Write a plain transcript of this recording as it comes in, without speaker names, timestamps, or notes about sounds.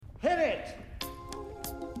Hit it!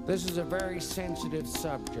 This is a very sensitive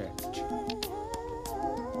subject.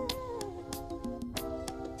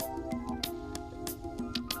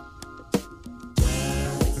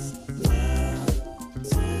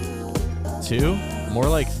 Two? More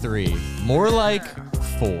like three. More like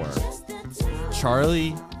four.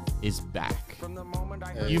 Charlie is back.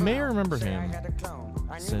 You may remember him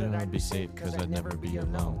saying I'd be safe because I'd never be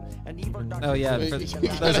alone. Oh yeah, for those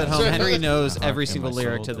at home, Henry knows every single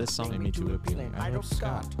lyric to this song. Made me too appealing. I hope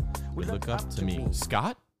Scott would look up to me.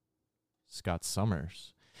 Scott? Scott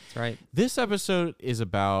Summers. That's right. This episode is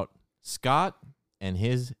about Scott and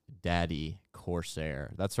his daddy,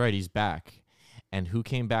 Corsair. That's right, he's back. And who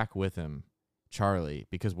came back with him? Charlie.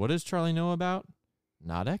 Because what does Charlie know about?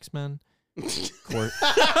 Not X-Men.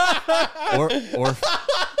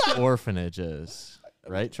 Orphanages.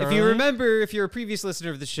 Right, Charlie? If you remember, if you're a previous listener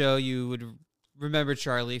of the show, you would remember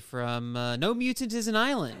Charlie from No Mutant is an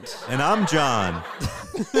Island. And I'm John.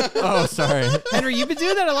 Oh, sorry. Henry, you've been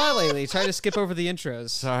doing that a lot lately. Try to skip over the intros.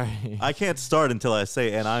 Sorry. I can't start until I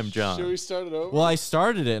say, and I'm John. Should we start it over? Well, I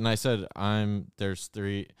started it and I said, there's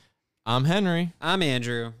three. I'm Henry. I'm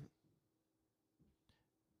Andrew.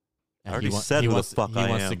 I already said who the fuck I am.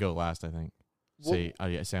 He wants to go last, I think. Say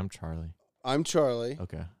I'm Charlie. I'm Charlie.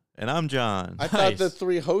 Okay. And I'm John. I thought the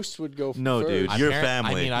three hosts would go No, first. dude, you're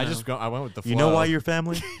family. I mean, I went with the flow. You know why you're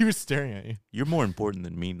family? He was staring at you. You're more important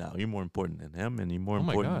than me now. You're more important than him, and you're more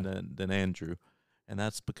important than Andrew. And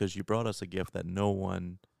that's because you brought us a gift that no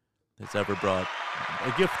one has ever brought.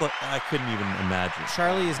 A gift that I couldn't even imagine.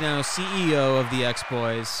 Charlie is now CEO of the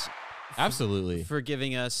X-Boys. Absolutely. For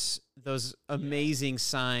giving us those amazing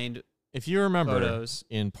signed If you remember, photos.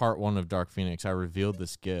 In part 1 of Dark Phoenix, I revealed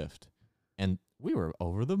this gift, and we were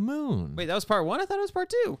over the moon. Wait, that was part 1? I thought it was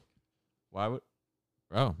part 2. Why would...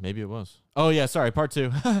 Oh, maybe it was. Oh, yeah, sorry, part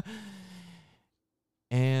 2.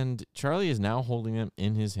 And Charlie is now holding them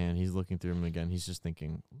in his hand. He's looking through them again. He's just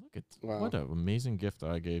thinking, look at what an amazing gift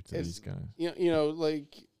I gave to these guys. You know,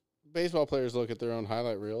 like baseball players look at their own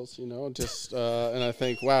highlight reels, just and I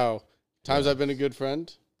think, wow, times I've been a good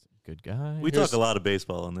friend. Good guy. We talk a lot of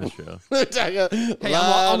baseball on this show. Hey,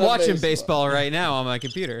 I'm watching baseball right now on my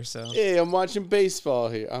computer. So hey, I'm watching baseball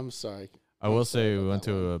here. I'm sorry. I will say we went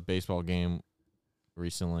to a baseball game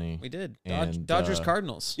recently. We did. And, Dodgers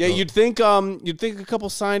Cardinals. Yeah, you'd think a couple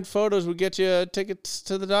signed photos would get you tickets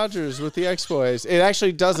to the Dodgers with the X-Boys. It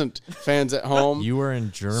actually doesn't. Fans at home. You were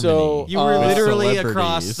in Germany. So, you were literally celebrities.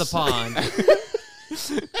 across the pond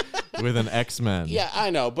with an X-Men. Yeah,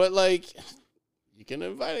 I know, but like, you can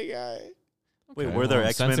invite a guy. Wait, Okay, were there well,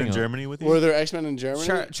 X-Men in Germany with you? Were there X-Men in Germany?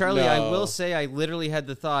 Charlie, No. I will say I literally had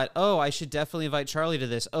the thought, I should definitely invite Charlie to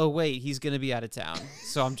this. Oh, wait, he's going to be out of town.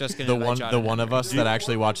 So I'm just going to invite John the and one of Henry. us that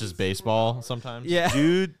actually watches baseball sometimes. Yeah.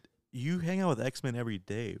 Dude, you hang out with X-Men every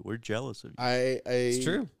day. We're jealous of you. It's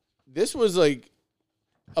true. This was like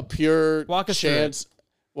a pure Walk us chance.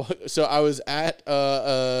 Well, so I was at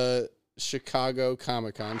Chicago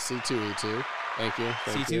Comic-Con, C2E2. Thank you.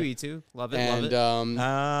 C2E2. Love it. And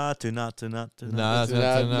love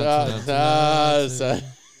it.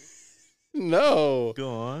 no.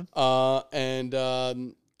 Go on.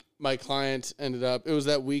 And my client ended up. It was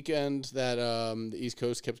that weekend that the East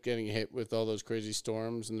Coast kept getting hit with all those crazy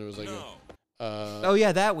storms, and there was like oh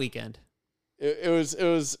yeah, that weekend. It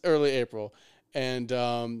was early April, and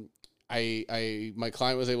my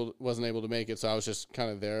client wasn't able to make it, so I was just kind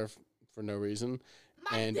of there for no reason.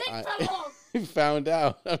 And I found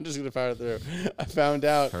out. I'm just gonna fire it through. I found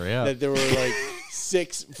out that there were like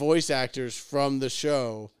 6 voice actors from the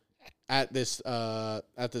show at this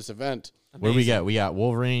event. What do we get? We got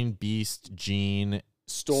Wolverine, Beast, Jean,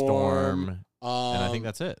 Storm, and I think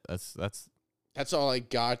that's it. That's all I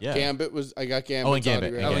got. Yeah. I got Gambit. And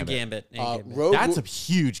Gambit. And Gambit. That's a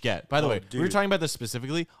huge get. By the way, we were talking about this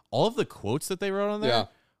specifically. All of the quotes that they wrote on there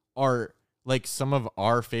are like some of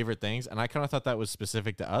our favorite things, and I kind of thought that was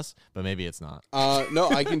specific to us, but maybe it's not. No,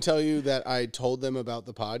 I can tell you that I told them about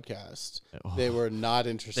the podcast. They were not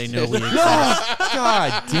interested. They know we exist.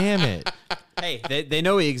 God damn it. Hey, they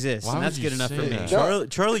know we exist, and that's good enough for me.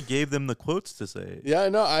 Charlie gave them the quotes to say. Yeah,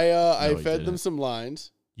 no, I fed them some lines.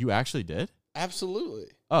 You actually did? Absolutely.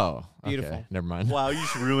 Oh, beautiful. Okay. Never mind. Wow, you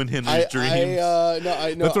just ruined his dreams. No.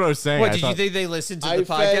 That's what I was saying. What, did you think they listened to the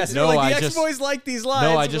podcast? No, the X-Boys like these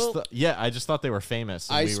lines. No, I just thought they were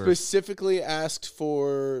famous. I specifically asked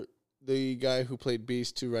for the guy who played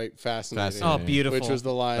Beast to write Fascinating. Oh, beautiful. Which was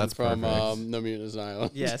the line from No No Mutant is an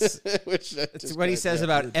Island. Yes. It's what he says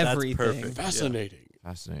about everything. Perfect. Fascinating. Yeah.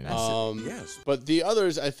 Fascinating. Yes. But the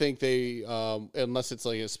others, I think they, unless it's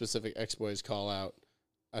like a specific X-Boys call out,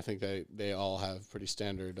 I think they all have pretty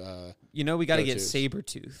standard. We got to get Go-tos.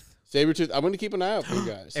 Sabretooth. Sabretooth. I'm going to keep an eye out for you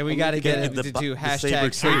guys. And we got to get him to do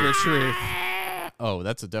hashtag Sabretooth. Oh,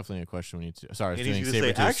 that's definitely a question we need to. Sorry, I was And doing he's going to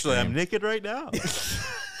say, Sabretooth actually, I'm stream. naked right now.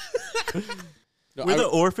 No, We're the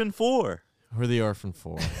Orphan 4. We're the Orphan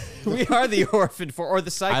 4. We are the Orphan 4 or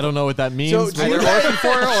the Cyclops. I don't know what that means. So, but do you Either guys- Orphan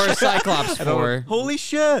 4 or Cyclops 4. Holy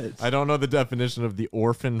shit. I don't know the definition of the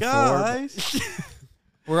Orphan 4. Guys.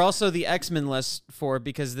 We're also the X-Men list 4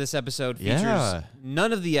 because this episode features Yeah.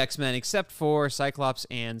 none of the X-Men except for Cyclops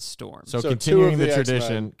and Storm. So, So continuing two of the the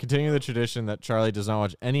tradition, continuing the tradition that Charlie does not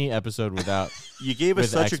watch any episode without. You gave us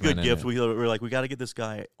With such a X-Men good in gift. it. We were like, we got to get this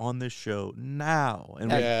guy on this show now.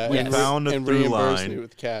 And Yeah, we and found a and through reimburse me line.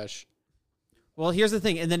 with cash. Well, here's the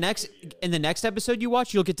thing. In the next episode you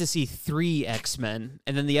watch, you'll get to see 3 X-Men,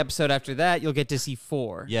 and then the episode after that, you'll get to see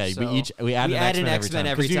 4. Yeah, So we add an X-Men X-Men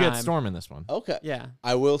every every time. 'Cause you time. get Storm in this one. Okay. Yeah.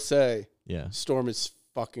 I will say, Yeah. Storm is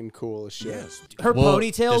fucking cool as shit. Her Well,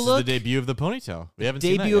 ponytail this look. is the debut of the ponytail. We haven't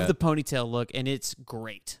seen that Debut of yet. the ponytail look, and it's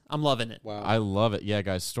great. I'm loving it. Wow. I love it. Yeah,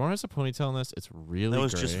 guys, Storm has a ponytail in this. It's really That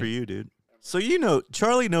was great. just for you, dude. So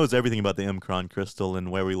Charlie knows everything about the Mcron crystal and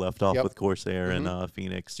where we left off Yep. with Corsair and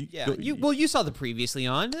Phoenix. Yeah. You saw the previously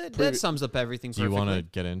on. That sums up everything Do you perfectly. want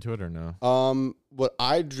to get into it or no? What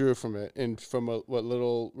I drew from it, and from what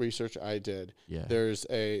little research I did, Yeah. there's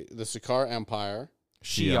the Sakaar Empire.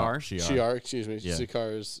 Shi'ar. Shi'ar, excuse me. Yeah.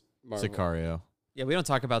 Sakaar's Marvel. Sicario. Yeah, we don't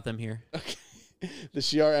talk about them here. The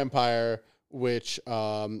Shi'ar Empire, which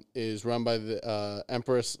is run by the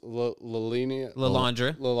Empress Lalandra.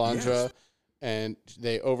 Lalandra, and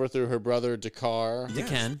they overthrew her brother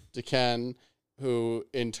D'Ken. who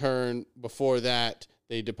in turn before that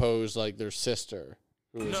they deposed like their sister,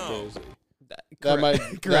 who was crazy. That might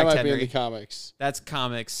Correct, be in Henry. the comics. That's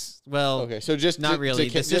comics. Well, Okay, so just not really. The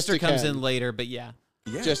just sister comes D'Ken. in later, but yeah.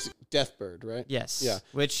 Just Deathbird, right? Yes. Yeah.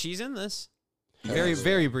 Which she's in this. Very,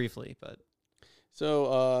 very briefly, but.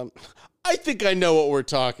 So I think I know what we're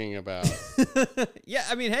talking about. Yeah,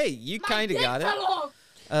 I mean, hey, you kind of got it.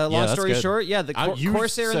 Yeah, Long that's story good. short, yeah, the You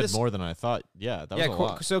Corsair and said the more than I thought. Yeah, that was a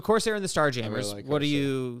lot. so Corsair and the Starjammers. like what do Corsair.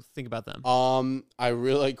 you think about them? I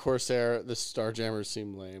really like Corsair. The Starjammers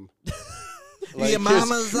seem lame. Your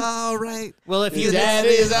mama's all right. Well, if you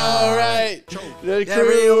Daddy's all right. The crew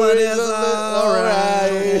Everyone is is all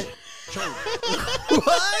right.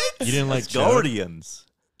 what? You didn't like It's Chode? Guardians.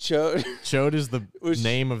 Chode is the Was-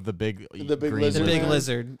 name of the big the big green lizard The big man?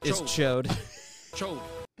 lizard is Chode.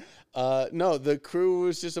 No, the crew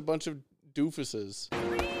was just a bunch of doofuses.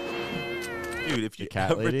 Dude, if you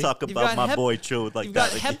cat ever lady? talk You've about got my boy Chode like You've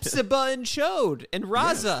that got again. Hepzibah and Chode and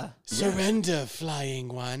Raza. Surrender, flying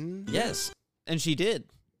one. Yes, and she did.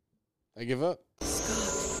 I give up.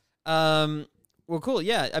 Well, cool.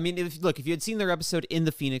 Yeah. I mean, if you had seen their episode in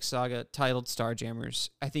the Phoenix Saga titled Starjammers,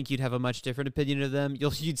 I think you'd have a much different opinion of them.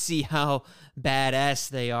 You'd see how badass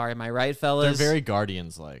they are. Am I right, fellas? They're very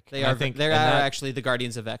Guardians-like. They And are. I think, They're and that- actually the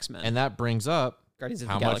Guardians of X-Men. and that brings up Guardians of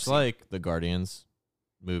how the much Galaxy. like the Guardians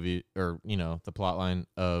movie, or the plot line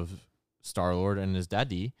of Star-Lord and his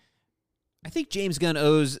daddy. I think James Gunn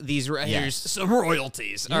owes these writers Yes. some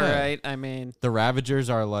royalties. All Yeah. right. I mean, The Ravagers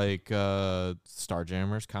are like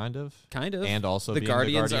Starjammers, kind of. kind of. And also The being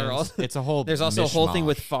Guardians the are Guardians. all- It's a whole. There's also a whole thing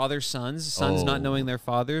with mishmash. father-sons, not Oh. knowing their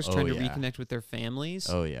fathers, Oh, trying to yeah. reconnect with their families.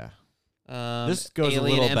 Oh yeah, This goes a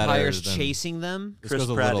alien little better empires than- chasing them this Chris goes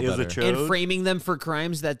a Pratt little is a better. Chode. and framing them for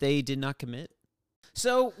crimes that they did not commit.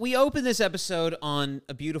 So we open this episode on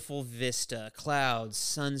a beautiful vista, clouds,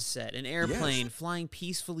 sunset, an airplane flying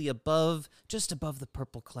peacefully just above the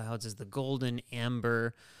purple clouds as the golden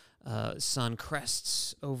amber sun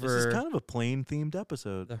crests over This is kind of a plane-themed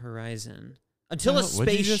episode. the horizon. Until a Oh,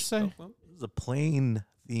 what'd you space. just say? This is a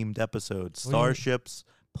plane-themed episode. What do you- Starships,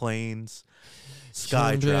 planes,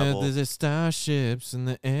 sky travel. There's starships in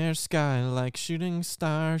the air sky, like shooting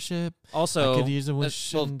starship. Also, I could use a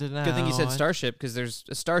wish well, and good thing you said now I- starship, because there's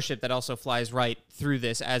a starship that also flies right through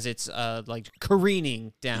this as it's like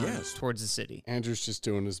careening down towards the city. Andrew's just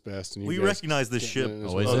doing his best, and you We guys recognize this getting ship. it as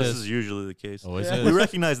Always well. This is. is usually the case. Always Yeah. is. We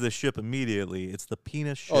recognize this ship immediately. It's the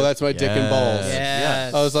penis ship. Oh, that's my dick and balls. Yes.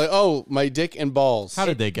 Yes. I was like, oh, my dick and balls. How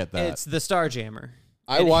did they get that? It's the Starjammer.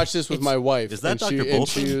 I And watched this with it's- my wife. Is that and she, Dr. and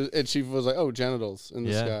Bolton? and she was like, oh, genitals in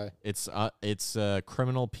the sky. It's a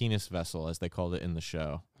criminal penis vessel, as they called it in the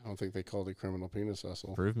show. I don't think they called it criminal penis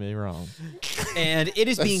vessel. Prove me wrong. And it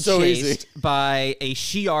is That's being so chased easy. by a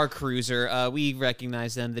Shi'ar cruiser. We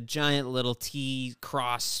recognize them, the giant little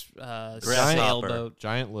T-cross Grasshopper. sailboat.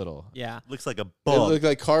 Giant little. Yeah. Looks like a They bug. look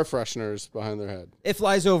like car fresheners behind their head. It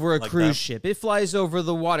flies over a Like cruise that? ship. It flies over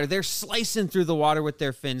the water. They're slicing through the water with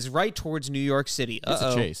their fins right towards New York City. It's a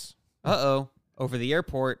Uh-oh. chase. Uh-oh. over the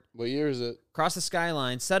airport, What year is it? across the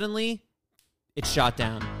skyline. Suddenly, it's shot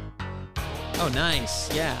down. Oh,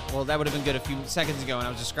 nice. Yeah. Well, that would have been good a few seconds ago when I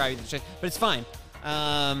was describing the shit, but it's fine.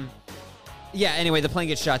 Yeah, anyway, the plane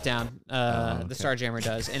gets shot down. The Starjammer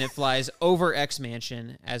does, and it flies over X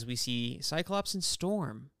Mansion as we see Cyclops and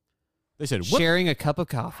Storm. They said, what? Sharing a cup of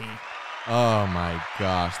coffee. Oh, my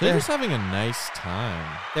gosh. They're just having a nice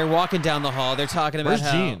time. They're walking down the hall. They're talking about Where's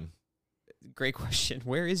how... Jean? Great question.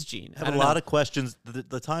 Where is Jean? I have a lot of questions.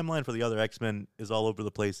 The timeline for the other X-Men is all over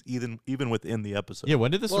the place, even within the episode. Yeah,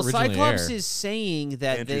 when did this originally Cyclops air? is saying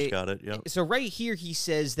that Andrew's got it, yep. So right here he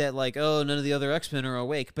says that, like, oh, none of the other X-Men are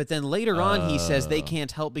awake. But then later on he says they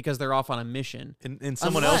can't help because they're off on a mission. And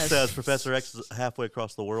someone else says Professor X is halfway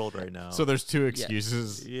across the world right now. So there's two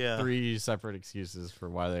excuses. Yeah. 3 separate excuses for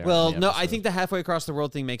why they aren't. Well, in the no, episode. I think the halfway across the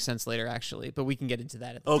world thing makes sense later, actually. But we can get into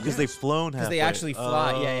that. because they've flown halfway. Because they actually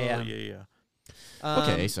fly. Oh, Yeah.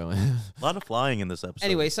 Okay, so A lot of flying in this episode.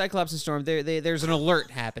 Anyway, Cyclops and Storm, there's an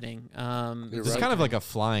alert happening. this is kind of like a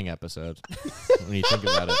flying episode when you think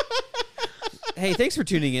about it. Hey, thanks for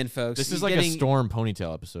tuning in, folks. This is You're like a getting Storm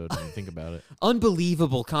ponytail episode when you think about it.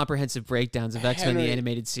 unbelievable, comprehensive breakdowns of X-Men the Henry,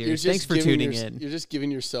 animated you're series. just Thanks for giving tuning your- in. You're just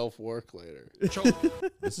giving yourself work later.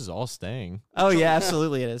 This is all staying. Oh, yeah,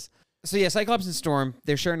 absolutely it is. So, yeah, Cyclops and Storm,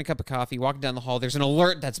 they're sharing a cup of coffee, walking down the hall. There's an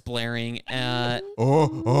alert that's blaring. They're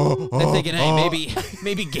thinking, hey,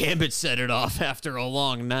 maybe Gambit set it off after a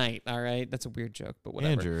long night. All right? That's a weird joke, but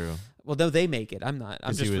whatever. Andrew. Well, no, they make it. I'm not.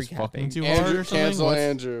 I'm Because just he was fucking recapping. too hard Andrew, or something? cancel What's-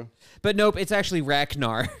 Andrew. But nope, it's actually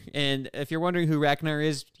Ragnar. And if you're wondering who Ragnar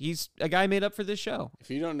is, he's a guy made up for this show. If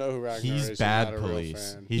you don't know who Ragnar He's is, bad you're not a real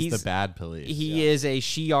police. fan. He's He's- the bad police. He is a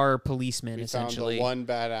Shi'ar policeman, We found essentially. the one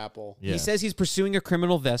bad apple. Yeah. He says he's pursuing a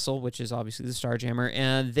criminal vessel, which is obviously the Starjammer,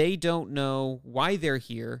 and they don't know why they're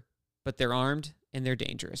here, but they're armed and they're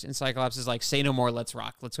dangerous. And Cyclops is like, say no more, let's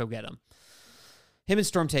rock. Let's go get them. Him and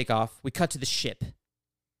Storm take off. We cut to the ship.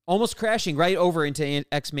 Almost crashing right over into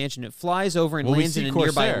X Mansion. It flies over and Well, we lands in see a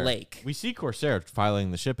nearby Corsair. lake. We see Corsair filing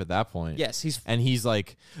the ship at that point. Yes, he's And he's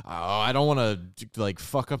like, oh, I don't want to like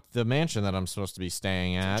fuck up the mansion that I'm supposed to be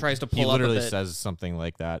staying at. Tries to He pull up a literally bit. says something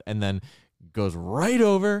like that and then goes right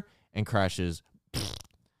over and crashes.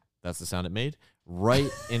 That's the sound it made. Right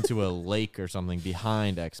into a lake or something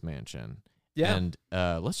behind X Mansion. Yeah. And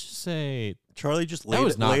let's just say Charlie just That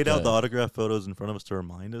was not laid out good. the autograph photos in front of us to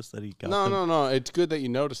remind us that he got them. No. It's good that you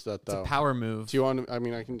noticed that, it's though. a power move. Do you want to? I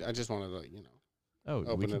mean, I just wanted to, oh,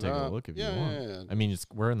 Open we can it take a up. look if Yeah, you want. yeah. I mean,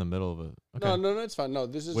 we're in the middle of a. Okay. No, it's fine. No,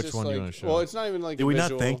 this is Which just one do like. you wanna show? Well, it's not even like. Did a we visual.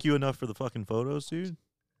 not thank you enough for the fucking photos, dude?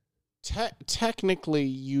 Technically,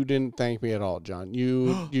 you didn't thank me at all, John.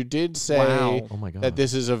 You did say Wow. Oh my god. that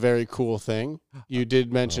this is a very cool thing. You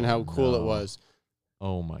did mention Oh, how cool it no. was.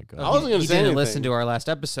 Oh my god. I wasn't gonna He say didn't anything. listen to our last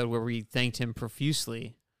episode where we thanked him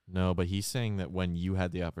profusely. No, but he's saying that when you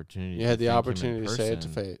had the opportunity, You had to the thank him in opportunity to say it to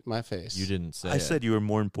person, my face. You didn't say. I it. said you were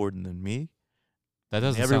more important than me. That And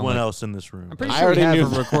doesn't everyone sound like, else in this room. I'm pretty I sure we already have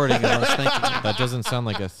knew a recording of us thanking him. That doesn't sound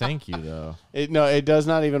like a thank you though. It does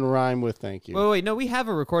not even rhyme with thank you. Wait, no, we have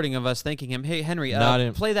a recording of us thanking him. Hey, Henry, Not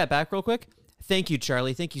in- play that back real quick. Thank you,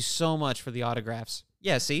 Charlie. Thank you so much for the autographs.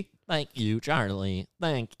 Yeah, see? Thank you, Charlie.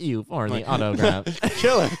 Thank you for the autograph.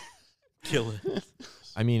 Kill it. Kill it.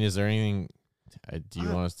 I mean, is there anything? Do you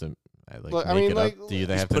want us to Look, I make mean, it like, up? Do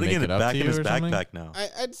they He's have to putting make it it up back to in you his or something? backpack now.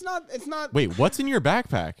 It's not. Wait, what's in your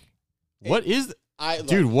backpack? What is,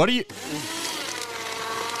 dude? What are you?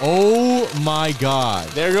 Oh my god!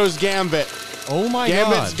 There goes Gambit. Oh my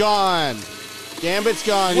Gambit's god! gone. Gambit's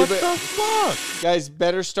gone. What the fuck? Guys,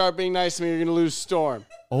 better start being nice to me. You're gonna lose Storm.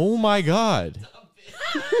 Oh my god!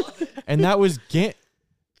 And that was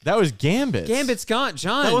Gambit. Gambit's gone.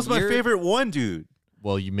 John, That was my you're- favorite one, dude.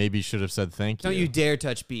 Well, you maybe should have said thank you. Don't you dare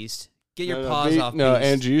touch Beast. Get your No, paws off No, Beast.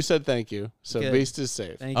 Andrew, you said thank you, so Good. Beast is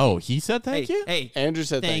safe. Thank Oh, you. he said thank you. Hey, Andrew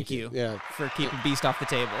said thank thank you. Yeah, for keeping Beast off the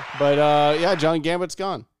table. but yeah, John Gambit's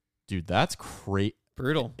gone. Dude, that's great.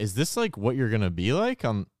 Brutal. Is this like what you're gonna be like?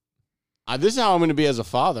 This is how I'm gonna be as a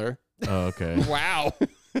father. Oh, okay. Wow.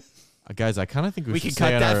 Guys, I kind of think we We should can say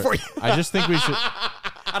cut on that our- for you. I just think we should.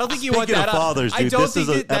 I don't think you want Speaking that of on- fathers, I dude, don't this think is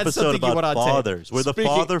an that- that's episode something you about want on tape. fathers. We're the Speaking-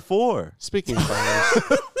 father for. Speaking of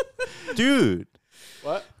fathers, Dude,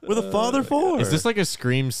 what? we're the father for. Is this like a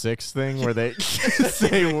Scream 6 thing where they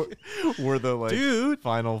say we're the like Dude.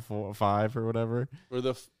 final five or whatever? We're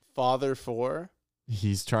the father for.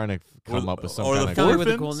 He's trying to come up with some or the kind of. Come up with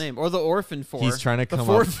a cool Orphans? name. Or the Orphan 4. He's trying to The come up.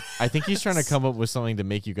 fourth- I think he's trying to come up with something to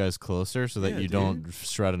make you guys closer, so that Yeah, you dude. don't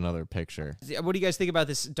shred another picture. What do you guys think about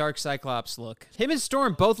this Dark Cyclops look? Him and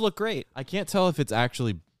Storm both look great. I can't tell if it's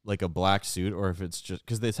actually like a black suit or if it's just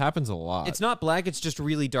because this happens a lot. It's not black. It's just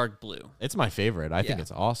really dark blue. It's my favorite. I think Yeah.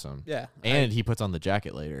 it's awesome. Yeah. And he puts on the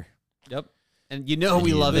jacket later. Yep. And you know we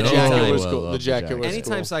You love know it. The we jacket Anytime, was will cool. love The the jacket jacket. was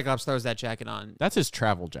anytime cool. Cyclops throws that jacket on, That's his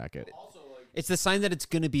travel jacket. it's the sign that it's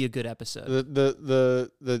going to be a good episode. The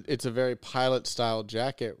it's a very pilot style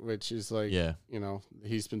jacket, which is like, Yeah. you know,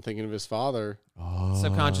 he's been thinking of his father. Oh.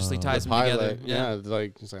 Subconsciously ties them together. Pilot, yeah,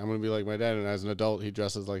 like he's like, I'm gonna be like my dad, and as an adult, he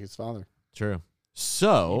dresses like his father. True.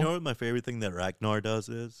 So You know what my favorite thing that Ragnar does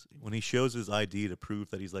is when he shows his ID to prove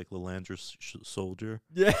that he's like Lilandra's soldier.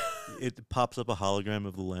 Yeah. It pops up a hologram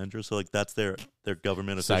of Lilandra, so like that's their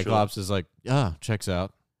government official. Cyclops is like, checks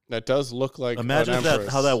out. That does look like Imagine an that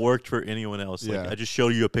empress. how that worked for anyone else. Like Yeah. I just showed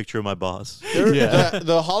you a picture of my boss. Yeah.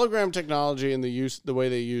 The hologram technology and the way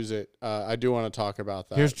they use it, I do want to talk about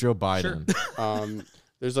that. Here's Joe Biden.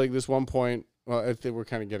 There's like this one point. Well, I think we're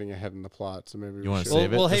kind of getting ahead in the plot, so maybe You wanna should.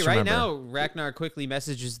 save it? Well, hey, Just right remember. now, Ragnar quickly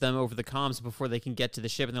messages them over the comms before they can get to the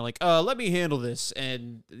ship, and they're like, let me handle this.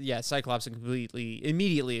 And yeah, Cyclops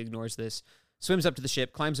immediately ignores this, swims up to the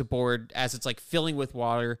ship, climbs aboard as it's like filling with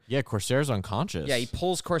water. Yeah, Corsair's unconscious. Yeah, he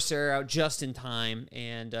pulls Corsair out just in time,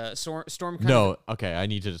 and Storm kind No, of... okay, I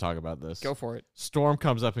need you to talk about this. Go for it. Storm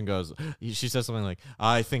comes up and goes, she says something like,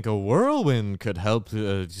 I think a whirlwind could help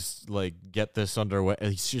just like get this underway.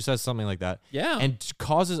 She says something like that. Yeah. And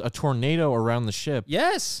causes a tornado around the ship.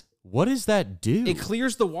 Yes. What does that do? It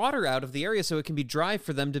clears the water out of the area so it can be dry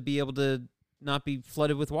for them to be able to not be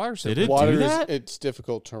flooded with water. So Did it Water do is that? it's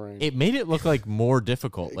difficult terrain. It made it look like more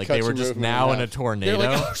difficult. It Like they cuts were your just movement now in in a half. tornado. they're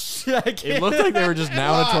like, oh shit, I can't. It looked like they were just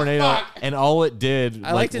now in a tornado, and all it did,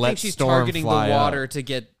 I like to let think she's Storm targeting the fly up. water to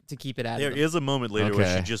keep it out There of them. is a moment later where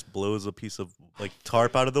Okay. she just blows a piece of like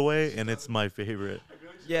tarp out of the way, and it's my favorite.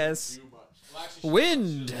 Yes.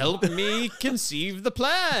 Wind, help me conceive the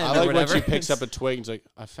plan. I or like when whatever. she picks up a twig and is like,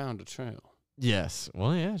 I found a trail. Yes.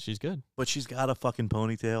 Well, yeah, she's good. But she's got a fucking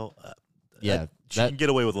ponytail. Yeah, She can get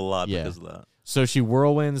away with a lot yeah. because of that. So she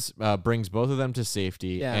whirlwinds, brings both of them to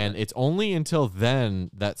safety, Yeah. and it's only until then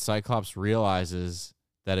that Cyclops realizes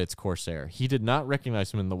that it's Corsair. He did not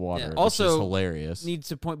recognize him in the water, which Also, is hilarious. Needs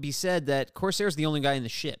to be said that Corsair's the only guy in the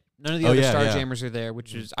ship. None of the Oh, other yeah, yeah. Starjammers are there,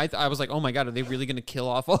 which is I was like, oh my god, are they really going to kill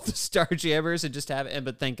off all the Starjammers and just have it?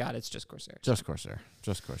 But thank God it's just Corsair. Just Corsair.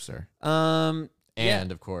 Just Corsair. Yeah.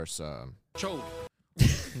 And, of course,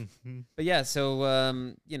 But yeah,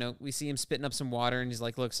 so we see him spitting up some water, and he's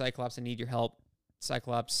like, "Look, Cyclops, I need your help."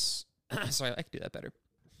 Cyclops, sorry, I could do that better.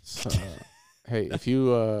 So, hey, if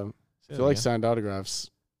you like signed autographs,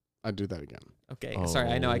 I'd do that again. Okay, sorry,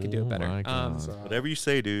 I know I could do it better. my God. So, Whatever you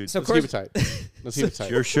say, dude. So let's keep it tight. Let's keep it It's tight.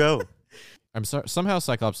 your show. I'm sorry. Somehow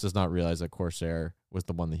Cyclops does not realize that Corsair was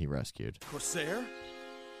the one that he rescued. Corsair?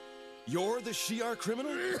 You're the Shi'ar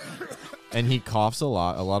criminal? And he coughs a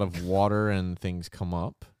lot. A lot of water and things come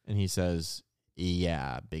up. And he says,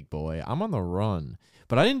 yeah, big boy, I'm on the run.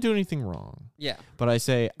 But I didn't do anything wrong. Yeah, But I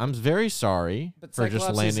say, I'm very sorry but for just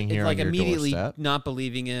Cyclops landing is here like on your immediately doorstep. not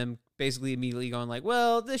believing him. Basically, immediately going like,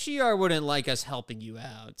 "Well, the Shi'ar wouldn't like us helping you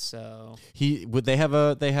out." So They have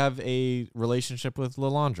a relationship with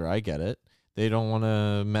Lilandra. I get it. They don't want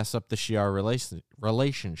to mess up the Shi'ar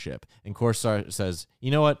relationship. And Corsair says, you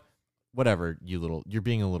know what? Whatever, you're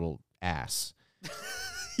being a little ass.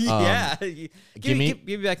 yeah, give me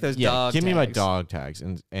back those Yeah, dog. give me my tags. dog tags.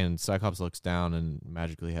 And Cyclops looks down and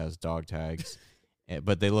magically has dog tags,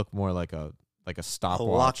 but they look more like a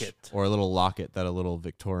stopwatch locket. or a little locket that a little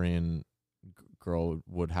Victorian girl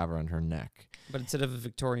would have around her neck. But instead of a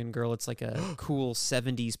Victorian girl, it's like a cool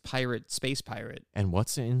 70s space pirate. And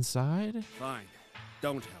what's inside? Fine.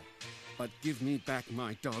 Don't help. But give me back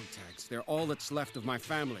my dog tags. They're all that's left of my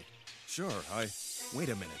family. Sure, Wait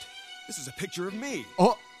a minute. This is a picture of me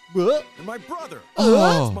Oh, and my brother.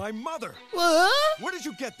 Oh. That's my mother. Where did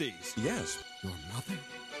you get these? Yes. Your mother?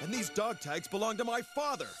 And these dog tags belong to my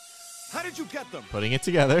father. How did you get them? putting it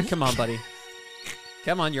together. Come on, buddy.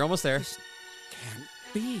 Come on, you're almost there. Can't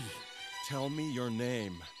be. Tell me your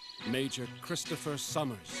name. Major Christopher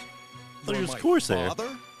Summers. thought he You're was my Corsair. father?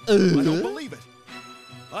 I don't believe it.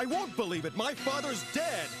 I won't believe it. My father's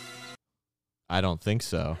dead. I don't think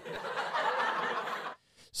so.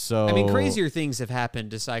 So I mean, crazier things have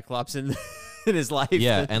happened to Cyclops in his life.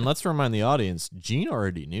 Yeah, and let's remind the audience, Jean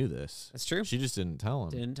already knew this. That's true. She just didn't tell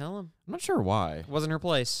him. Didn't tell him. I'm not sure why. It wasn't her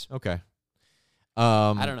place. Okay.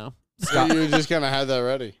 I don't know. You just kind of had that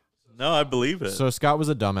ready. No, I believe it. So Scott was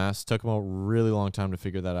a dumbass. Took him a really long time to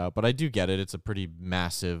figure that out, but I do get it. It's a pretty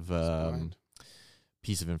massive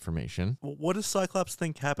piece of information. What does Cyclops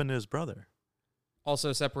think happened to his brother?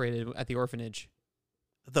 Also separated at the orphanage.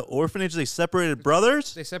 At the orphanage, they separated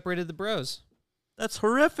brothers? They separated the bros. That's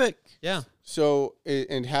horrific. Yeah. So,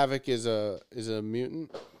 and Havoc is a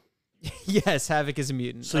mutant. Yes, Havoc is a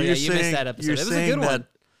mutant. So you saying, missed that episode. You're It was a saying good that one.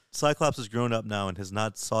 Cyclops has grown up now and has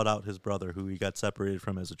not sought out his brother, who he got separated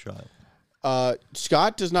from as a child.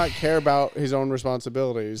 Scott does not care about his own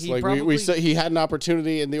responsibilities. He Like probably- we said, he had an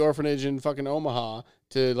opportunity in the orphanage in fucking Omaha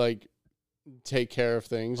to like take care of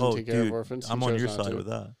things and take care of orphans. He I'm on chose your not side to. with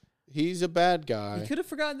that. He's a bad guy. He could have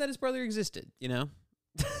forgotten that his brother existed, you know?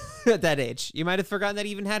 At that age. You might have forgotten that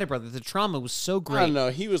he even had a brother. The trauma was so I great don't know.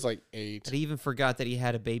 He was like 8. that he even forgot that he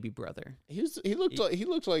had a baby brother. He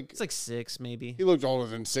looked like It's like 6, maybe. he looked older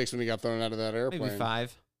than 6 when he got thrown out of that airplane. Maybe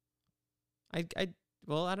 5.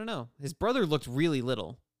 Well, I don't know. His brother looked really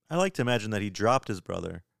little. I like to imagine that he dropped his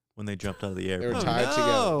brother when they jumped out of the They were airplane. tied no.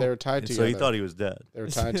 together. They were tied And together. so he thought he was dead. they were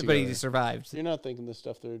tied together. But he survived. You're not thinking this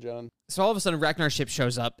stuff through, John. So all of a sudden, Ragnar's ship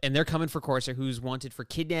shows up, and they're coming for Corsair, who's wanted for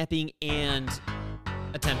kidnapping and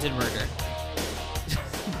attempted murder.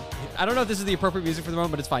 I don't know if this is the appropriate music for the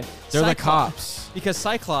moment, but it's fine. They're the Cyclops- cops. Because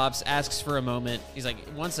Cyclops asks for a moment. He's like,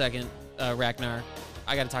 1 second, Ragnar,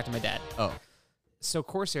 I got to talk to my dad. Oh. So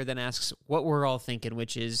Corsair then asks what we're all thinking,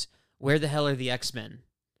 which is, where the hell are the X-Men?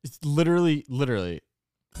 It's literally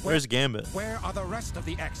Where's Gambit? Where are the rest of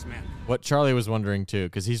the X-Men? what Charlie was wondering too,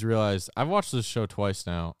 because he's realized I've watched this show twice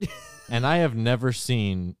now, and I have never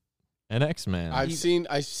seen an X-Man. I've seen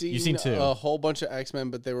You've seen 2. a whole bunch of X-Men,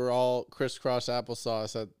 but they were all crisscross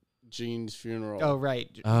applesauce at Jean's funeral. Oh, right.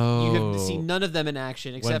 Oh. You have seen none of them in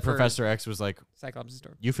action when except for Professor X was like, Cyclops'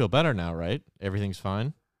 door. "You feel better now, right? Everything's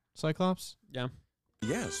fine, Cyclops." Yeah.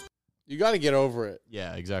 Yes, You got to get over it.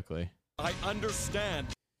 Yeah, exactly. I understand.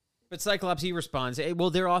 But Cyclops, he responds, hey, well,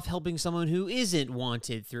 they're off helping someone who isn't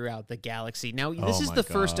wanted throughout the galaxy. Now, this Oh is my the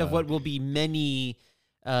first of God. what will be many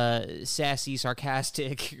sassy,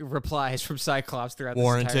 sarcastic replies from Cyclops throughout this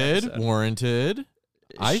entire episode. Warranted.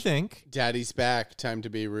 I think. Daddy's back. Time to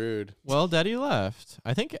be rude. Well, Daddy left.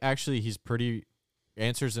 I think actually he's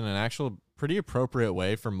answers in an actual pretty appropriate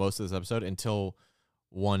way for most of this episode until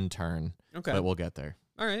one turn. Okay. But we'll get there.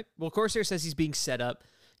 All right. Well, Corsair says he's being set up.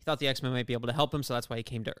 He thought the X-Men might be able to help him, so that's why he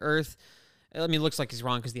came to Earth. I mean, it looks like he's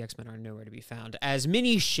wrong because the X-Men are nowhere to be found. As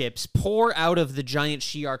mini ships pour out of the giant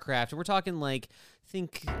Shi'ar craft, and we're talking like,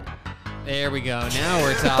 there we go. Now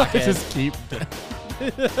we're talking. Just keep.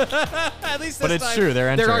 At least this But it's time, true,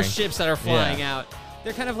 they're There are entering. ships that are flying Yeah. out.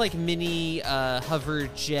 They're kind of like mini hover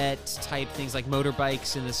jet type things, like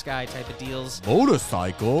motorbikes in the sky type of deals.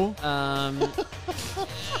 Motorcycle.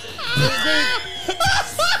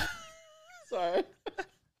 Sorry.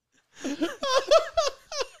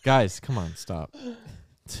 Guys, come on, stop.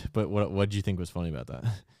 But what did you think was funny about that?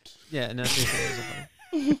 Yeah, no, seriously,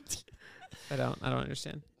 it was funny. I don't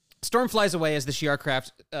understand. Storm flies away as the Shi'ar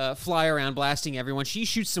craft fly around, blasting everyone. She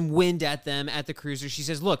shoots some wind at them at the cruiser. She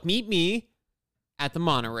says, "Look, meet me at the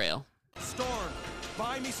monorail." Storm,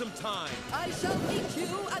 buy me some time. I shall meet you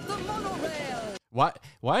at the monorail.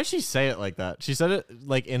 Why did she say it like that? She said it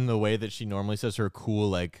like in the way that she normally says her cool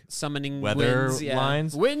like Summoning weather winds, yeah.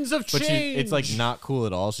 lines. Winds of But change. it's like not cool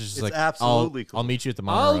at all. She's just It's like, absolutely cool. I'll meet you at the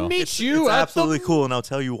monorail. I'll meet It's you at absolutely the... cool, and I'll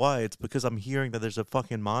tell you why. It's because I'm hearing that there's a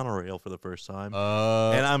fucking monorail for the first time,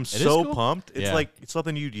 and I'm it is so cool? pumped. It's Yeah. like it's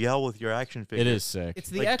something you'd yell with your action figure. It is sick. It's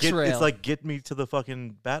the Like, X-rail. It's like get me to the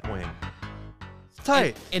fucking Batwing. It's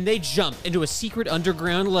tight. And they jump into a secret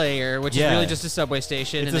underground layer, which is Yeah. really just a subway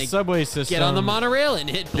station. It's and a they subway system. get on the monorail and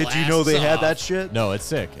it Did you know they had that shit? No, it's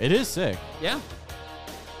sick. It is sick. Yeah.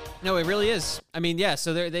 No, it really is. I mean, yeah.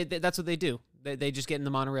 So they that's what they do. They just get in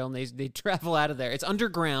the monorail and they travel out of there. It's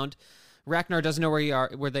underground. Ragnar doesn't know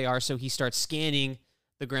where they are, so he starts scanning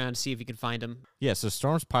the ground to see if he can find them. Yeah, so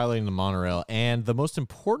Storm's piloting the monorail, and the most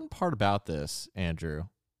important part about this, Andrew,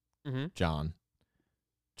 Mhm. John,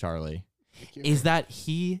 Charlie, is that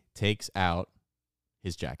he takes out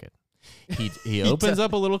his jacket. He opens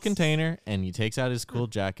up a little container and he takes out his cool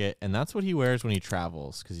jacket, and that's what he wears when he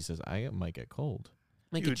travels because he says, I might get cold.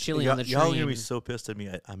 Make Dude, it chilly on the y'all are train. gonna be so pissed at me.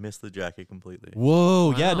 I missed the jacket completely.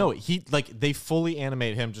 Whoa, yeah, Wow. no, he like they fully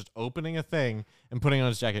animate him just opening a thing and putting on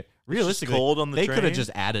his jacket. Realistically, cold on the they could have train?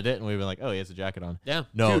 just added it and we'd been like, oh, he has a jacket on. Yeah.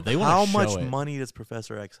 No, Dude, they want how to show much it. money does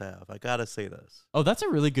Professor X have? I gotta say this. Oh, that's a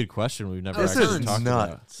really good question. We've never This actually is talked about.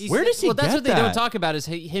 nuts. Where does he Well, that's get what they that? don't talk about is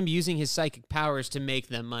him using his psychic powers to make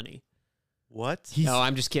them money. What? No,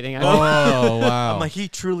 I'm just kidding. Oh wow! I'm like, he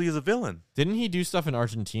truly is a villain. Didn't he do stuff in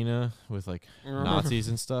Argentina with like Nazis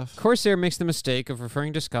and stuff? Corsair makes the mistake of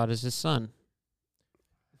referring to Scott as his son.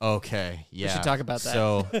 Okay, yeah. We should talk about that.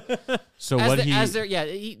 So as what the- he? as they're-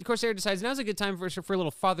 yeah, Corsair decides now's a good time for a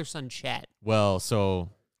little father-son chat. Well, so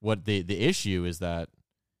what the issue is that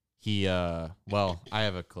he well, I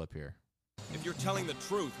have a clip here. If you're telling the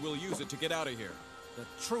truth, we'll use it to get out of here. The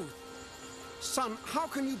truth. Son, how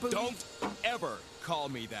can you believe... Don't ever call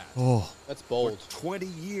me that. Oh, That's bold. For 20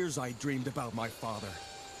 years I dreamed about my father.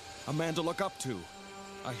 A man to look up to.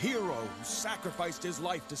 A hero who sacrificed his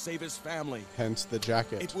life to save his family. Hence the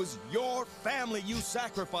jacket. It was your family you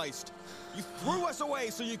sacrificed. You threw us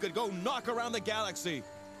away so you could go knock around the galaxy.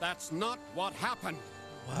 That's not what happened.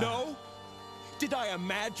 No? Did I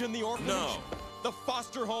imagine the orphanage? No. The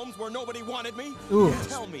foster homes where nobody wanted me? Ooh.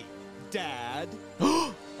 Tell me, Dad.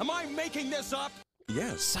 Am I making this up?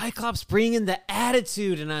 Yes. Cyclops bringing the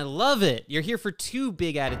attitude, and I love it. You're here for 2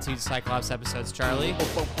 big attitude Cyclops episodes, Charlie.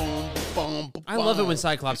 I love it when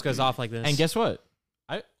Cyclops goes off like this. and guess what?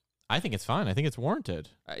 I think it's fine. I think it's warranted.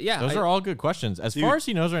 Yeah, Those are all good questions. As far as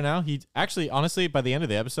he knows right now, he actually, honestly, by the end of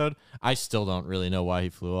the episode, I still don't really know why he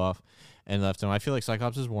flew off and left him. I feel like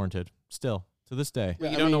Cyclops is warranted still to this day.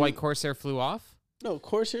 You don't know why Corsair flew off? No,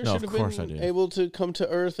 Corsair No, should of have course been I do. able to come to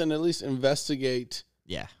Earth and at least investigate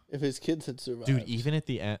Yeah. if his kids had survived. Dude, even at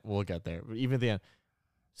the end, we'll get there. But even at the end,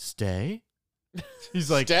 he's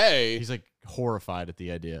like, Stay. he's like horrified at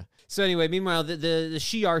the idea. So anyway, meanwhile, the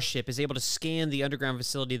Shi'ar ship is able to scan the underground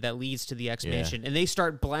facility that leads to the X Mansion, and they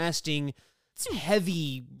start blasting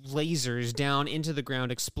heavy lasers down into the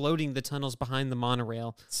ground, exploding the tunnels behind the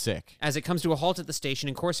monorail. Sick. As it comes to a halt at the station,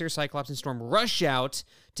 and Corsair, Cyclops, and Storm rush out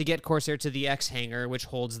to get Corsair to the X hangar, which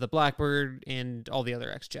holds the Blackbird and all the other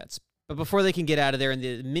X jets. But before they can get out of there in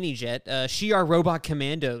the mini jet, Shi'ar robot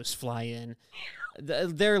commandos fly in.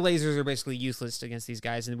 Their lasers are basically useless against these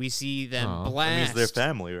guys, and we see them blast. That means their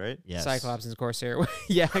family, right? Yes. Cyclops and Corsair.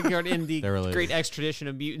 Yeah, in the They're related. great X tradition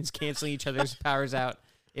of mutants canceling each other's powers out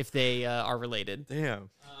if they are related. Damn.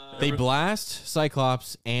 They blast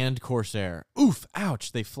Cyclops and Corsair. Oof!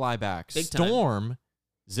 Ouch! They fly back. Big time. Storm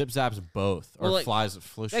zip zaps both, or Well, like, flies.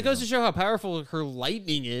 That goes to show how powerful her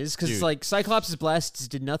lightning is, because Dude. like Cyclops' blasts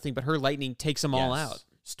did nothing, but her lightning takes them all out.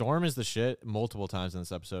 Storm is the shit multiple times in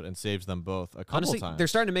this episode and saves them both a couple Honestly, times. they're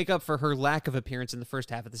starting to make up for her lack of appearance in the first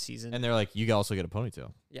half of the season. And they're like, you also get a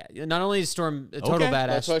ponytail. Yeah, not only is Storm a total Okay. badass,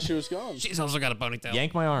 That's why she was gone. she's also got a ponytail.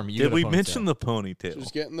 Yank my arm. You Did get a we ponytail. mention the ponytail? She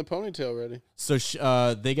was getting the ponytail ready. So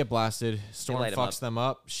they get blasted. Storm light 'em fucks them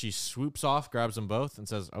up. She swoops off, grabs them both, and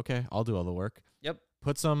says, okay, I'll do all the work. Yep.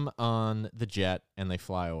 Puts them on the jet, and they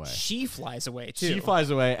fly away. She flies away, too. She flies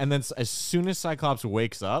away, and then as soon as Cyclops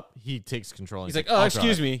wakes up, he takes control. And He's like, oh, "I'll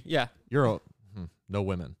excuse drive." me. Yeah. You're no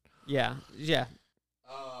women. Yeah.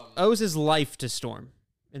 Owes his life to Storm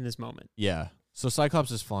in this moment. Yeah. So Cyclops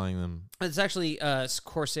is flying them. It's actually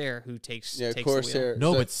Corsair who takes Yeah, takes Corsair.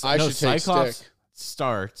 No, So but I should take Cyclops stick.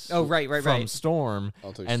 starts. Oh, right. From Storm,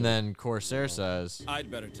 I'll take and stick. then Corsair says, I'd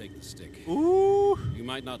better take the stick. "Ooh." You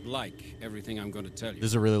might not like everything I'm going to tell you. This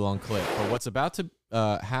is a really long clip, but what's about to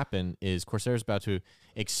happen is Corsair's about to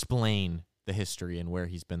explain the history and where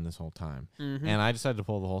he's been this whole time. Mhm. And I decided to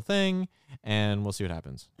pull the whole thing, and we'll see what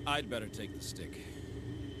happens. I'd better take the stick.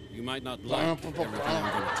 You might not like everything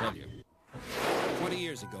I'm going to tell you. 20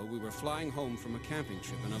 years ago, we were flying home from a camping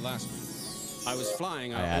trip in Alaska. I was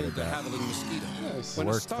flying I our added old de that. Havilland Mosquito Nice. when a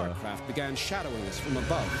Worked, though. starcraft began shadowing us from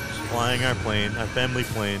above. Flying our plane, our family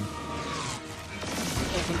plane.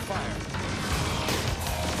 Open fire.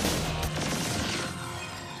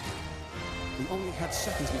 We only had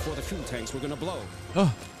seconds before the fuel tanks were going to blow.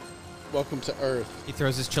 Oh, Welcome to Earth. He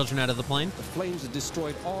throws his children out of the plane. The flames had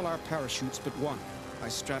destroyed all our parachutes but one. I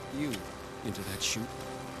strapped you into that chute,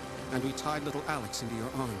 and we tied little Alex into your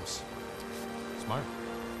arms. smart.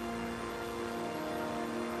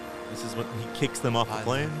 This is when he kicks them off the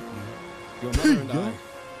plane. Your mother and I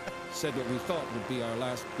said what we thought would be our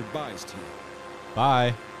last goodbyes to you.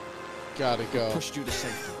 Bye. Gotta go. Pushed you to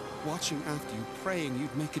safety, watching after you, praying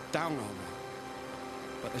you'd make it down all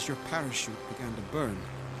right. But as your parachute began to burn,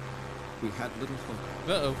 we had little hope.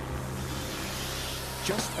 Uh-oh.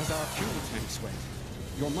 Just as our fuel tanks went,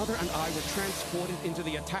 your mother and I were transported into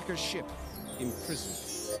the attacker's ship, imprisoned.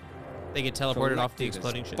 They get teleported off the Collected as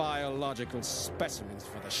exploding ship. Biological specimens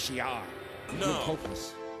for the Shi'ar. No. Looked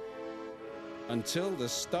hopeless. Until the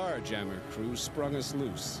Starjammer crew sprung us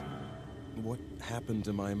loose. What happened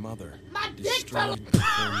to my mother? Destroyed before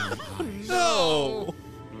my eyes. No.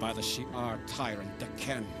 By the Shi'ar tyrant,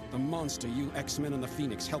 Deken, the monster you X-Men and the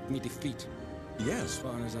Phoenix helped me defeat. As Yes.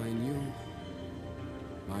 far as I knew,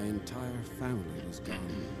 my entire family was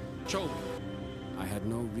gone. Chode, I had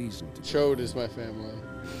no reason to. Chode is my family.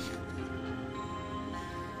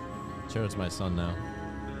 Chode's my son now.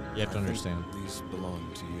 You have to understand. These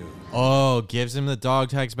belong to you. Oh, gives him the dog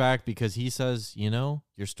tags back because he says, you know,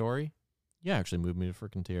 your story, you actually moved me to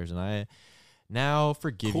freaking tears, and I now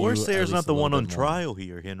forgive you. Corsair's at not least the a little one on bit more. trial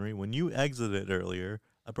here, Henry. When you exited earlier,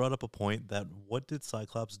 I brought up a point that what did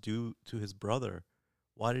Cyclops do to his brother?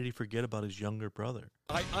 Why did he forget about his younger brother?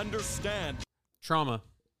 I understand. Trauma,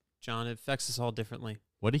 John. It affects us all differently.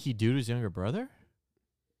 What did he do to his younger brother?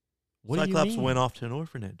 What do you Cyclops mean? went off to an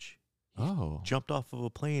orphanage. He Oh. jumped off of a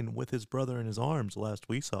plane with his brother in his arms last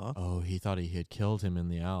we saw. Oh, he thought he had killed him in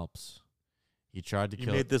the Alps. He tried to You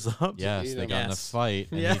kill made this up? Yes, Eat they him. got in a Yes. fight,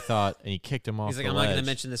 and Yeah. he thought, and he kicked him off. He's like, the I'm not going to ledge,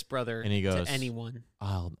 mention this brother and he goes, to anyone.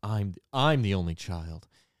 I'm the only child,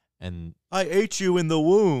 and I ate you in the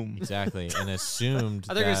womb. exactly, and assumed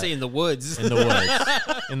I thought you were going to that- say in the woods. in the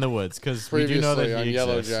woods, in the woods, because we do know that Previously he on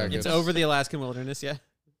Yellow exists, and Jackets. It's over the Alaskan wilderness, yeah.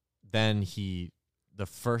 Then the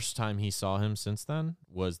first time he saw him since then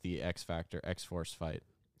was the X Factor X-Force fight.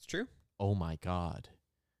 It's true. Oh my God,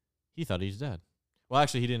 he thought he's dead. Well,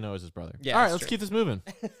 actually, he didn't know it was his brother. Yeah, All right, that's let's true. keep this moving.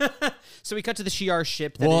 So we cut to the Shi'ar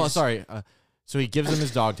ship. That Well, is- sorry. So he gives him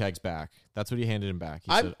his dog tags back. That's what he handed him back.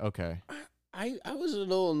 He I'm- said, "Okay." I was a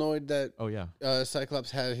little annoyed that Oh yeah.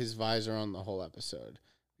 Cyclops had his visor on the whole episode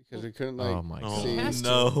because we couldn't like Oh my Oh, see. has to.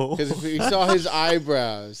 no. Because if we saw his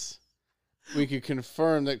eyebrows, we could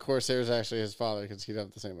confirm that Corsair's actually his father because he'd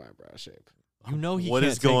have the same eyebrow shape. You know he. What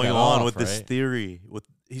can't is take going that on off, with this right? theory?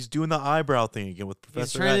 He's doing the eyebrow thing again with He's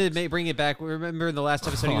Professor trying X. to bring it back. Remember in the last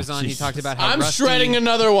episode he Oh, was on, he Jesus. talked about how I'm Rusty, shredding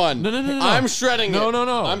another one. No. I'm shredding No, it. no,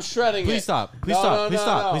 no. I'm shredding Please it. stop. Please No, stop. no, Please no,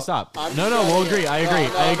 stop. no. Please stop. I'm No, we'll shredding agree. it. I No, agree.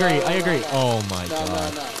 no, I agree. no, I no, agree. no. Oh my No,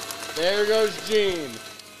 God. no. There goes Jean.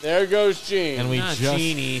 There goes Jean. And we Not just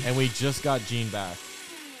Genie. and we just got Jean back.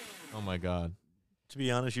 Oh my God. To be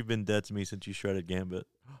honest, you've been dead to me since you shredded Gambit.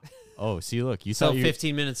 Oh, see, look, you So thought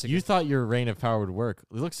 15 minutes ago. you thought your reign of power would work.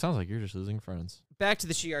 Look, sounds like you're just losing friends. Back to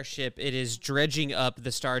the Shi'ar ship. It is dredging up the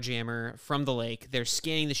Starjammer from the lake. They're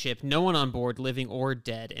scanning the ship. No one on board, living or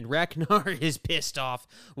dead. And Ragnar is pissed off.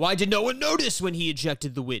 Why did no one notice when he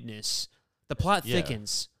ejected the witness? The plot Yeah.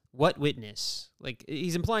 thickens. What witness? Like,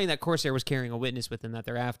 he's implying that Corsair was carrying a witness with him that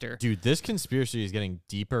they're after. Dude, this conspiracy is getting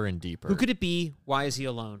deeper and deeper. Who could it be? Why is he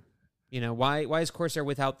alone? You know, why is Corsair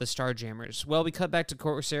without the Starjammers? Well, we cut back to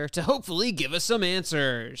Corsair to hopefully give us some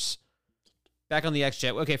answers. Back on the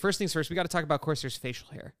X-Jet. Okay, first things first, we got to talk about Corsair's facial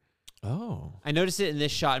hair. Oh. I noticed it in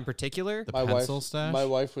this shot in particular. The my pencil wife, stash? My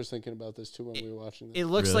wife was thinking about this too when we were watching this. It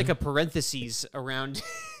looks Really? like a parentheses around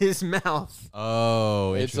his mouth.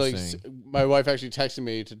 Oh, It's like interesting. my wife actually texted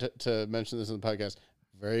me to mention this in the podcast.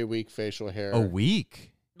 Very weak facial hair. A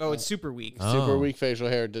week. Oh, it's super weak. Super Oh. weak facial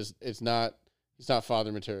hair. It's not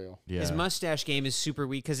father material. Yeah. His mustache game is super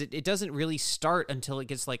weak because it doesn't really start until it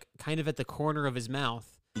gets like kind of at the corner of his mouth.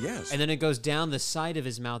 Yes. And then it goes down the side of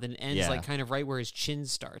his mouth and ends Yeah. like kind of right where his chin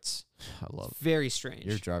starts. I love Very strange.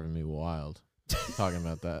 You're driving me wild talking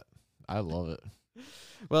about that. I love it.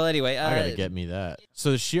 Well, anyway, I gotta get me that.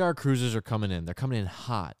 So the Shi'ar cruisers are coming in. They're coming in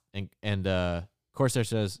hot, and Corsair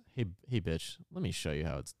says, "Hey, bitch, let me show you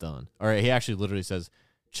how it's done." Or he actually literally says,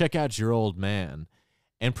 "Check out your old man,"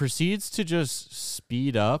 and proceeds to just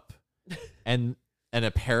speed up, and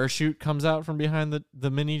a parachute comes out from behind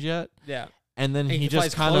the mini jet, yeah. and then And he flies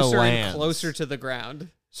just kind of closer lands and closer to the ground.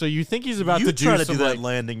 So you think he's about you to do try to some do that like,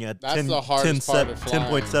 landing at That's 10, the hardest part of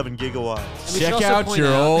flying. 10.7 gigawatts. And we should check also out point your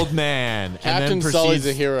out- old man, Captain and then Sully's proceeds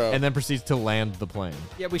a hero. and then proceeds to land the plane.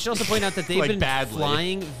 Yeah, we should also point out that they've Like, been badly.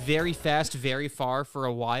 flying very fast, very far for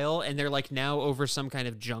a while, and they're like now over some kind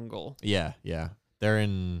of jungle. Yeah, yeah. They're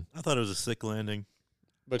in. I thought it was a sick landing.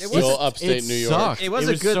 But It still was- upstate it New York. sucked. It was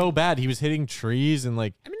a good- so bad. He was hitting trees and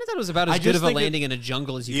like. I mean, I thought it was about as I good just of a think landing in a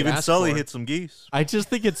jungle as you Even could ask Sully for. hit some geese. I just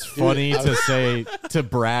think it's funny to say to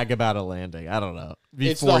brag about a landing. I don't know.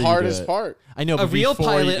 It's Before the you do hardest it. part. I know. A but real before you,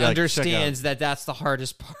 pilot like, check out- understands that that's the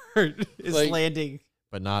hardest part is Like- landing.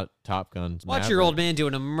 but not Top Gun. Watch your old man do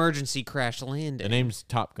an emergency crash landing. The name's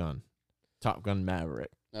Top Gun. Top Gun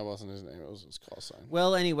Maverick. That wasn't his name. It was his call sign.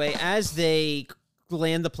 Well, anyway, as they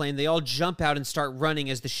land the plane, they all jump out and start running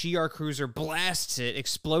as the Shi'ar cruiser blasts it,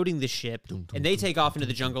 exploding the ship, and they take off into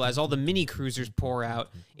the jungle as all the mini cruisers pour out.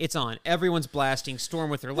 It's on. Everyone's blasting. Storm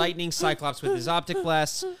with her lightning, Cyclops with his optic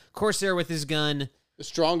blasts, Corsair with his gun. The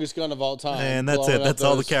strongest gun of all time. And that's blowing it. up That's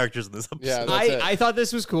all the those- characters in this episode. Yeah, that's it. I thought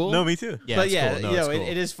this was cool. No, me too. Yeah, but it's yeah, cool. No, you it's know, cool.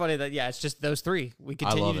 it is funny that it's just those three. We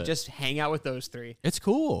continue love to it. just hang out with those three. It's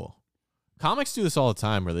cool. Comics do this all the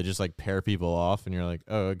time, where they just like pair people off, and you're like,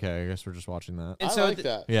 "Oh, okay, I guess we're just watching that." And I so like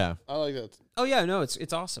that. Yeah, I like that. Oh yeah, no,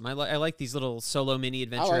 it's awesome. I like these little solo mini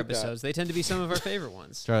adventure like that. episodes. They tend to be some of our favorite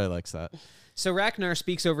ones. Charlie likes that. So Ragnar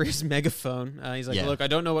speaks over his megaphone. He's like, Yeah. "Look, I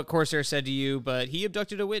don't know what Corsair said to you, but he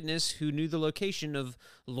abducted a witness who knew the location of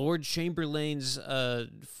Lord Chamberlain's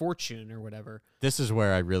fortune or whatever." This is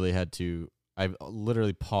where I really had to. I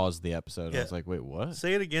literally paused the episode. I Yeah. was like, "Wait, what?"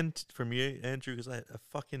 Say it again for me, Andrew, because I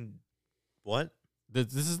fucking... What?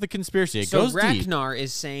 This is the conspiracy. It So goes deep. Ragnar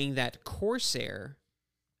is saying that Corsair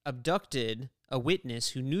abducted a witness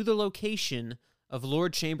who knew the location of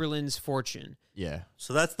Lord Chamberlain's fortune. Yeah.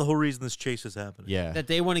 So that's the whole reason this chase is happening. Yeah. That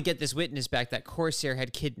they want to get this witness back that Corsair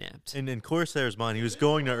had kidnapped. And in Corsair's mind, he was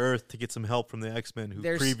going to Earth to get some help from the X-Men who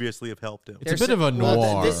previously have helped him. It's a bit of a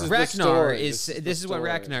noir. This is Ragnar what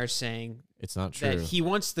Ragnar is saying. It's not true. That he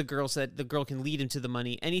wants the girl so that the girl can lead him to the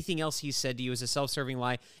money. Anything else he said to you is a self-serving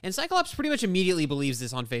lie. And Cyclops pretty much immediately believes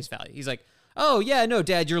this on face value. He's like, oh, yeah, no,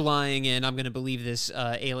 Dad, you're lying, and I'm going to believe this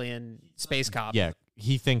alien space cop. Yeah,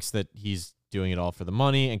 he thinks that he's doing it all for the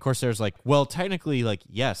money. And Corsair's like, well, technically, like,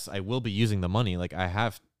 yes, I will be using the money. Like, I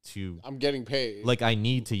have to. I'm getting paid. Like, I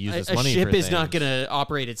need to use this a money ship for is things. not going to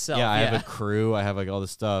operate itself. Yeah, I have a crew. I have, like, all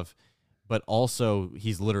this stuff. But also,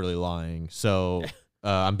 he's literally lying. So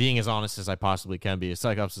I'm being as honest as I possibly can be.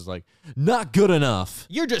 Cyclops is like, not good enough.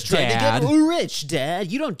 You're just trying Dad. to get rich,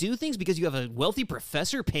 Dad. You don't do things because you have a wealthy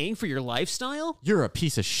professor paying for your lifestyle? You're a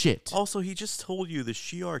piece of shit. Also, he just told you the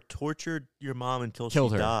Shi'ar tortured your mom until Killed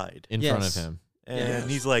she her died. in front of him. And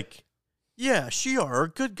he's like, yeah, Shi'ar are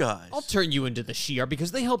good guys. I'll turn you into the Shi'ar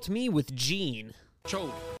because they helped me with Jean.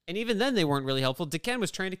 And even then, they weren't really helpful. Decan was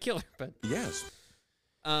trying to kill her, but Yes.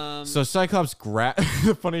 So Cyclops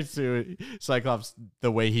funny too. Cyclops,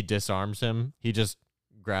 the way he disarms him, he just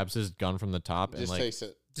grabs his gun from the top and Just like takes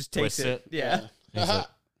it. just takes twists it. Yeah. He's like,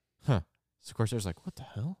 huh. So Corsair's like, what the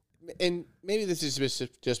hell? And maybe this is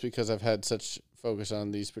just because I've had such focus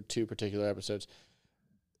on these two particular episodes.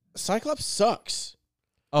 Cyclops sucks.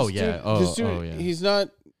 Oh This yeah. dude- this dude, oh yeah. He's not.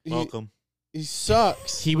 Welcome. He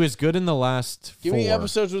sucks. He was good in the last Give 4. me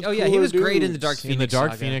episodes with Oh, yeah, he cooler was great in the dudes. Dark Phoenix In the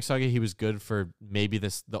Dark saga. Phoenix saga, he was good for maybe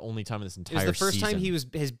the only time in this It entire was the first time season.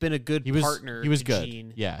 he has been a good partner He was to good.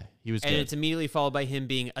 Jean. Yeah, he was And good. it's immediately followed by him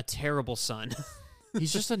being a terrible son.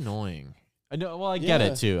 He's just annoying. I know. Well, I get Yeah.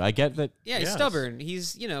 it too. I get that. Yeah, he's Yes. stubborn.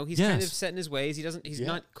 He's kind of Yes. set in his ways. He's Yeah.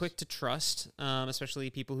 not quick to trust, especially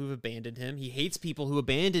people who've abandoned him. He hates people who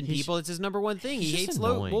abandon He's- people. It's his number one thing. He he's just hates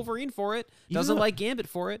annoying. Wolverine for it. Even Doesn't though- like Gambit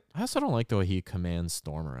for it. I also don't like the way he commands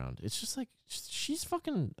Storm around. It's just like she's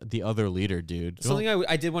fucking the other leader, dude. Something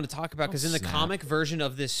I did want to talk about because in the snap. comic version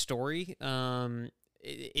of this story,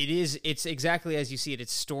 it's exactly as you see it.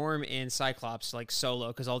 It's Storm and Cyclops like solo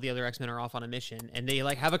because all the other X-Men are off on a mission, and they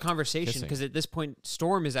like have a conversation Kissing. because at this point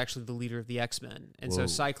Storm is actually the leader of the X-Men, and so Whoa.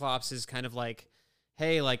 Cyclops is kind of like,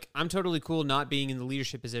 hey, like I'm totally cool not being in the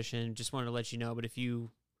leadership position. Just wanted to let you know, but if you're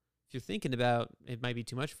thinking about it might be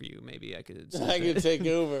too much for you, maybe I could. I could take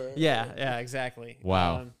over. Yeah, exactly.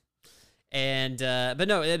 Wow. But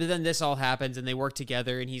then this all happens and they work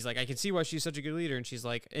together and he's like, I can see why she's such a good leader. And she's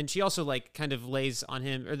like, and she also like kind of lays on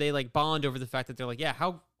him, or they like bond over the fact that they're like, yeah,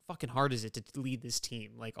 how fucking hard is it to lead this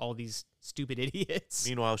team? Like all these stupid idiots.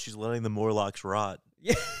 Meanwhile, she's letting the Morlocks rot.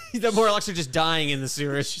 Yeah, the Morlocks are just dying in the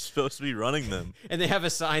sewers. She's supposed to be running them. And they have a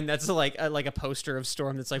sign that's like a poster of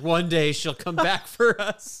Storm that's like, one day she'll come back for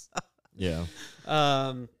us. Yeah.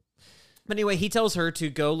 But anyway, he tells her to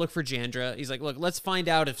go look for Jandra. He's like, look, let's find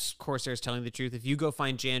out if Corsair is telling the truth. If you go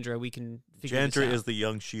find Jandra, we can figure this out. Jandra is the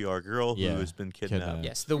young Shi'ar girl who Yeah. has been kidnapped. Kidnapped.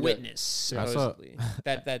 Yes, the witness, I saw- supposedly.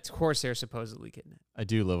 That's Corsair supposedly kidnapped. I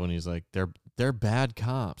do love when he's like, they're bad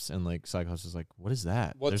cops, and like Cyclops is like, what is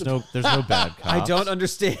that? What There's the- no bad cops. I don't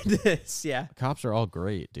understand this. Yeah. Cops are all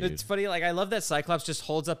great, dude. It's funny. Like, I love that Cyclops just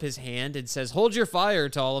holds up his hand and says, hold your fire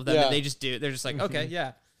to all of them. Yeah. And they just do it. They're just like, okay, yeah.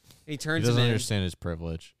 And he He turns doesn't him in. understand his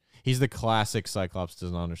privilege. He's the classic Cyclops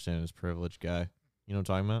doesn't understand his privilege guy. You know what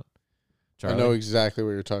I'm talking about? I know exactly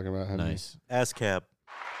what you're talking about, Henry. Nice. ASCAP.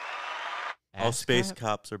 All Ass space cap?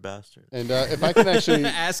 cops are bastards. And if I can actually,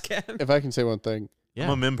 Ask him. if I can say one thing, Yeah.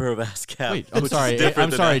 I'm a member of ASCAP. Wait, I'm which is sorry. different I'm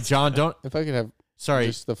than sorry, ASCAP. John. Don't. if I could have, Sorry.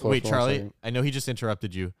 Just the floor Wait, for 1 Charlie. second. I know he just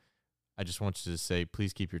interrupted you. I just want you to say,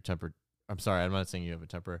 please keep your temper. I'm sorry. I'm not saying you have a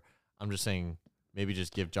temper. I'm just saying maybe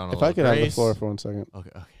just give John a if little I could have the grace. floor for 1 second,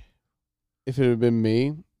 Okay. Okay. if it had been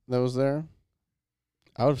me that was there,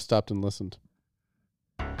 I would have stopped and listened.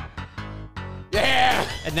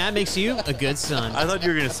 And that makes you a good son. I thought you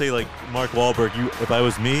were going to say, like, Mark Wahlberg, if I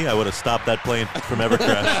was me, I would have stopped that plane from ever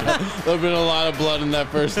crashing. There'd have been a lot of blood in that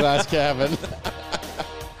first class cabin.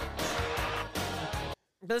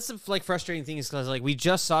 That's the like frustrating thing is because like we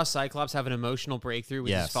just saw Cyclops have an emotional breakthrough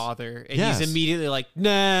with Yes. his father, and Yes. he's immediately like,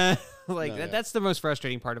 nah. Like No, yeah. that's the most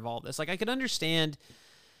frustrating part of all this. Like I could understand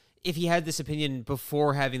if he had this opinion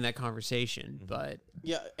before having that conversation, but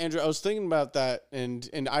Yeah, Andrew, I was thinking about that, and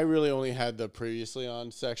I really only had the previously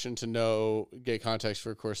on section to get context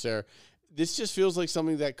for Corsair. This just feels like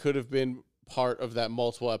something that could have been part of that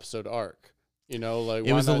multiple episode arc. You know, like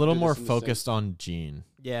It why was a not little do more this in the same- focused on Jean.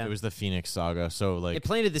 yeah, It was the Phoenix saga. So like it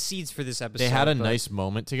planted the seeds for this episode. they had a but- nice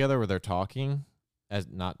moment together where they're talking, as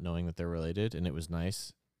not knowing that they're related, and it was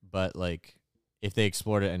nice. But like, if they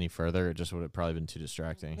explored it any further, it just would have probably been too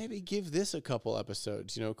distracting. Maybe give this a couple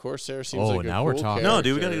episodes. You know, Corsair seems Oh, like a now we're cool talking. No,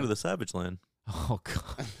 dude, we gotta character. go to the Savage Land. Oh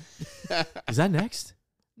God, is that next?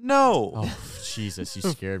 No. Oh Jesus, you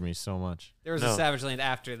scared me so much. There was No. a Savage Land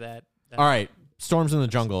after that. All right, Storm's in the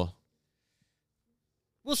jungle.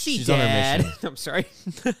 We'll see, She's on her Dad. mission. I'm sorry.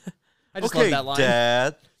 I just Okay, love that line.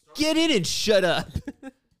 Dad. Get in and shut up.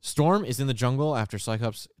 Storm is in the jungle after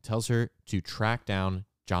Cyclops tells her to track down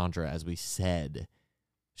Jandra, as we said.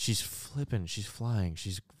 She's flipping, she's flying,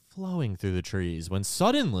 she's flowing through the trees when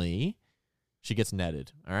suddenly she gets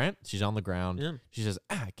netted. All right, she's on the ground. Yeah. She says,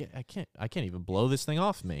 I can't even blow this thing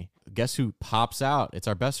off me. Guess who pops out? It's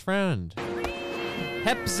our best friend,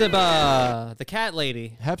 Hepzibah, the cat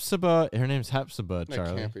lady. Hepzibah. Her name's Hepzibah, That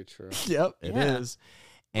Charlie. can't be true. Yep, it is.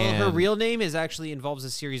 Well, her And- real name is actually involves a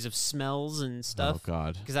series of smells and stuff. Oh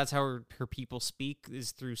God. Because that's how her people speak,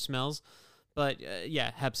 is through smells. But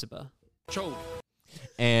yeah, Hepzibah. Chode.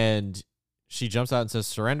 And she jumps out and says,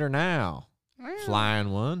 "Surrender now,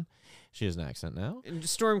 flying one." She has an accent now. And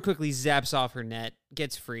Storm quickly zaps off her net,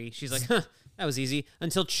 gets free. She's like, huh, that was easy.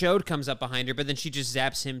 Until Chode comes up behind her, but then she just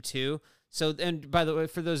zaps him too. So, and by the way,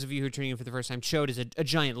 for those of you who are tuning in for the first time, Chode is a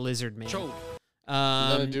giant lizard man. Chode.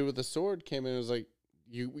 And then a dude with the sword came in and was like,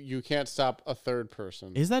 you can't stop a third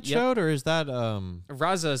person. Is that Yep. Chode or is that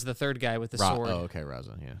Raza is the third guy with the sword. Oh, okay,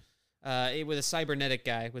 Raza. Yeah. With a cybernetic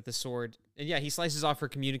guy with the sword. And yeah, he slices off her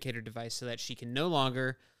communicator device so that she can no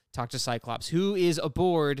longer talk to Cyclops, who is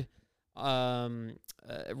aboard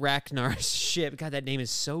Ragnar's ship. God, that name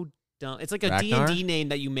is so dumb. It's like a Ragnar? D&D name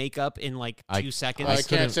that you make up in like 2 seconds. I couldn't-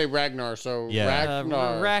 can't say Ragnar, so Yeah.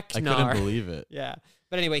 Ragnar. I couldn't believe it. Yeah.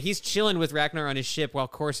 But anyway, he's chilling with Ragnar on his ship while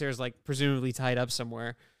Corsair's like presumably tied up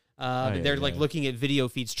somewhere. They're like looking at video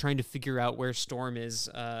feeds trying to figure out where Storm is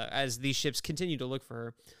as these ships continue to look for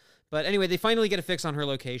her. But anyway, they finally get a fix on her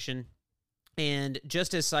location. And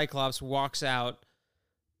just as Cyclops walks out,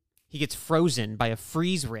 he gets frozen by a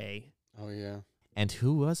freeze ray. Oh, yeah. And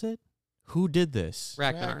who was it? Who did this?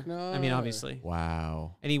 Ragnar. I mean, obviously.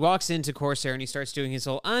 Wow. And he walks into Corsair and he starts doing his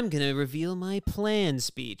whole, I'm going to reveal my plan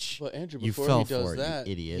speech. Well, Andrew, You before fell he does for it, you that,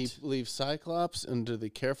 idiot. he leaves Cyclops under the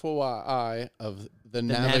careful eye of the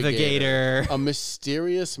Navigator. a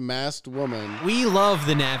mysterious masked woman. We love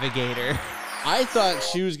the Navigator. I thought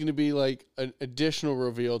she was going to be like an additional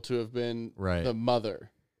reveal to have been Right. the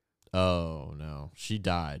mother. Oh no, she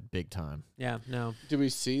died big time. Yeah, no. Did we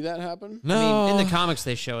see that happen? No, I mean, in the comics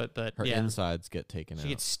they show it, but her yeah. insides get taken She out.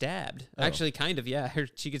 gets stabbed. Oh. Actually, kind of, yeah.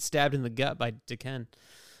 She gets stabbed in the gut by Deken.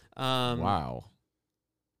 Wow.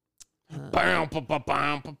 Bow, bow, bow,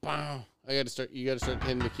 bow, bow, bow. You got to start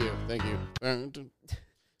hitting the cue. Thank you.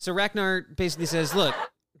 So Ragnar basically says, look,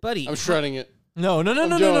 buddy. I'm shredding it. No. I'm doing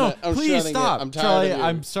it. I'm Please shredding it. stop. I'm tired Charlie, of you.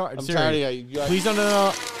 I'm sorry. I'm Seriously. tired of you. Please don't.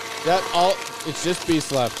 No. That all. It's just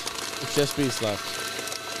Beast left. It's just Beast left.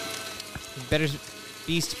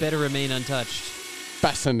 Beast better remain untouched.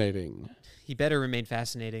 Fascinating. He better remain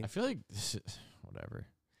fascinating. I feel like this is, whatever.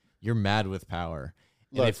 You're mad with power.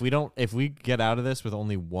 Look. And if we get out of this with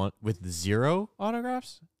only one, with 0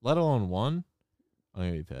 autographs, let alone 1, I'm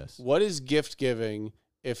gonna be pissed. What is gift giving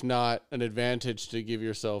if not an advantage to give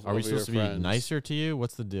yourself Are over we supposed to your be friends? nicer to you?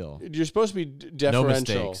 What's the deal? You're supposed to be No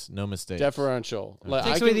deferential. mistakes. No mistakes. Deferential. Like,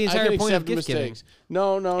 Takes I away can, the I entire can point of accept gift giving. mistakes.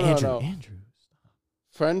 No. Andrew,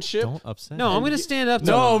 Friendship. don't upset. No, me. I'm going to stand up to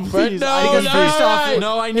No, him. please. No, because first off, right.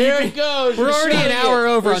 no, I need. Here it goes. We're already an hour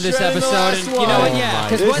over on this episode. And you know what? one. Yeah.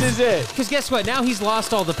 Oh my. This is it. Because guess what? Now he's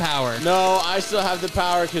lost all the power. No, I still have the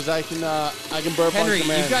power because I can burp Henry, on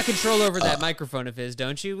command. you've got control over that microphone of his,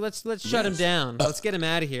 don't you? Let's shut him down. Let's get him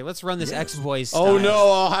out of here. Let's run this X-Boys style. Oh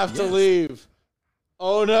no, I'll have to leave.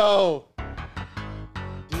 Oh no.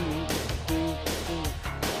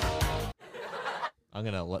 I'm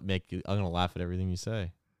gonna I'm gonna laugh at everything you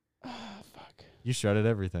say. Fuck. You shredded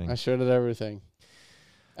everything. I shredded everything.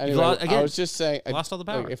 Anyway, again, I was just saying. lost all the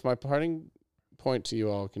power. Like, if my parting point to you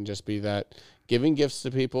all can just be that giving gifts to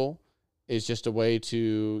people is just a way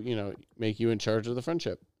to, make you in charge of the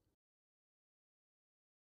friendship.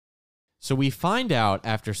 So we find out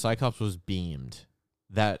after Cyclops was beamed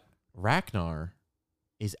that Ragnar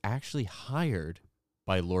is actually hired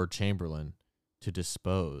by Lord Chamberlain to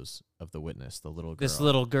dispose of the witness, the little girl. This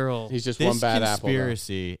little girl. He's just This one bad apple. though.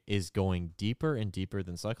 conspiracy is going deeper and deeper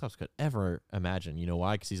than Cyclops could ever imagine. You know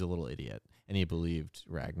why? Because he's a little idiot. and he believed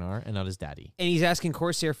Ragnar and not his daddy. And he's asking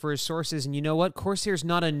Corsair for his sources, and you know what? Corsair's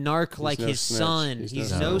not a narc like no his snitch. son.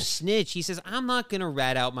 He's No snitch. He says, I'm not going to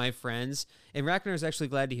rat out my friends. And Ragnar's actually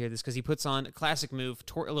glad to hear this because he puts on a classic move,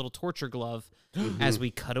 a little torture glove, as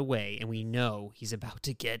we cut away, and we know he's about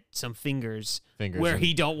to get some fingers where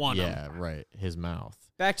he don't want them. Yeah, right. His mouth.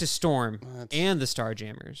 Back to Storm and the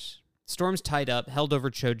Starjammers. Storm's tied up, held over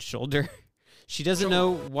Chode's shoulder. She doesn't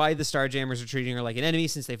know why the Starjammers are treating her like an enemy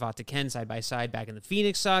since they fought to Ken side by side back in the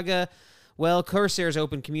Phoenix Saga. Well, Corsair's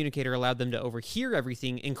open communicator allowed them to overhear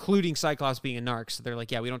everything, including Cyclops being a narc. So they're like,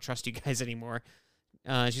 "Yeah, we don't trust you guys anymore."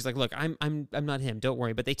 She's like, "Look, I'm not him. Don't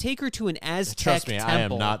worry." But they take her to an Aztec Trust me, temple. I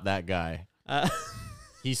am not that guy.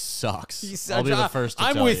 He sucks. He's I'll be the first to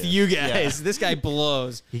I'm tell with you Yeah. guys. This guy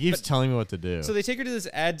blows. He keeps telling me what to do. So they take her to this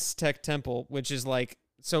Aztec temple, which is like,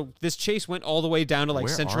 so this chase went all the way down to like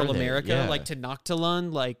Where Central are they? America, Yeah. like to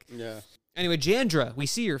Noctilund, like. Yeah. Anyway, Jandra, we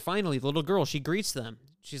see her finally, the little girl. She greets them.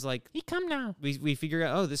 She's like, "He come now." We figure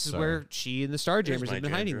out, oh, this is where she and the Starjammers have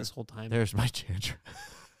been hiding this whole time. There's my Chandra.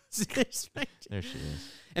 There she is.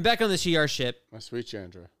 And back on the Shi'ar ship, My sweet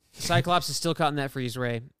Chandra. Cyclops is still caught in that freeze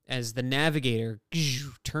ray as the navigator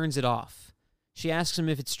turns it off. She asks him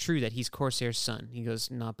if it's true that he's Corsair's son. He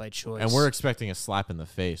goes, "Not by choice." And we're expecting a slap in the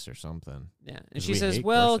face or something. Yeah. And 'Cause she we says, hate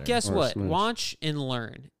 "Well, Corsair." guess Or a what? smooch. Watch and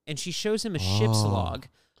learn." And she shows him a ship's log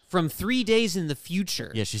from 3 days in the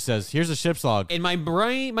future. Yeah, she says, "Here's a ship's log." And my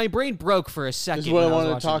brain broke for a second. This is what I when was wanted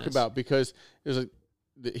to watching talk this. about because it was like,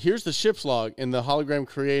 here's the ship's log, and the hologram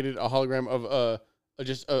created a hologram of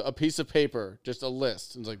just a piece of paper, just a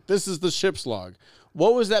list. And it's like, this is the ship's log.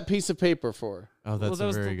 What was that piece of paper for? Oh, that's Well,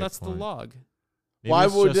 a very good that's the point. log. Maybe Why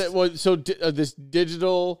it's would just- it? This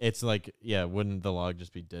digital? It's like, yeah, wouldn't the log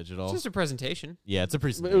just be digital? It's just a presentation. Yeah, it's a But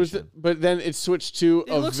presentation. but then it switched to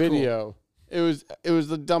It a looks video. It was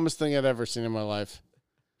the dumbest thing I'd ever seen in my life.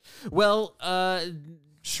 Well,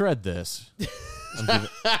 Shred this.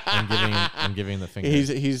 I'm giving the finger.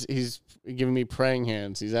 He's giving me praying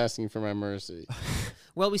hands. He's asking for my mercy.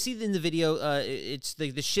 well, we see in the video, it's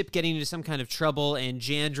the ship getting into some kind of trouble, and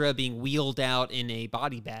Jandra being wheeled out in a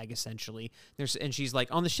body bag, essentially. And she's like,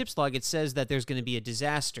 on the ship's log, it says that there's going to be a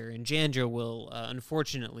disaster, and Jandra will,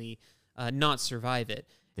 unfortunately, not survive it.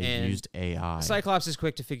 They used AI. Cyclops is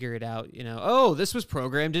quick to figure it out. Oh, this was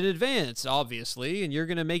programmed in advance, obviously, and you're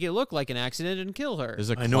going to make it look like an accident and kill her. There's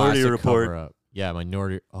a Minority classic Report. cover-up. Yeah,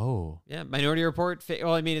 Minority. Oh, Yeah, Minority Report.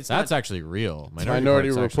 Well, I mean, it's that's not. actually real. Minority Report's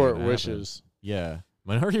actually Report gonna happen. wishes. Yeah,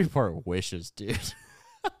 Minority Report wishes, dude.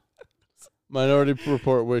 Minority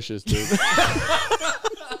Report wishes, dude.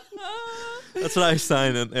 That's what I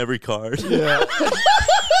sign on every card. Yeah.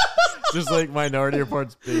 Just like Minority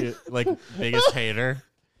Report's biggest hater.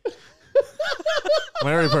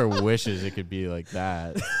 Minority Report wishes it could be like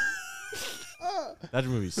that. That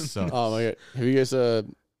movie sucks. Oh my god. Have you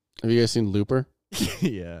guys seen Looper?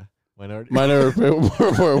 Yeah, Minority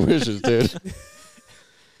Report wishes, dude.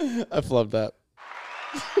 I flubbed that.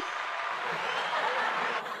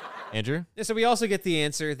 Andrew? So we also get the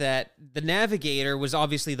answer that the Navigator was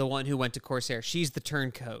obviously the one who went to Corsair. She's the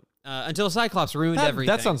turncoat. Until Cyclops ruined everything.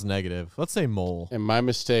 That sounds negative. Let's say mole. And my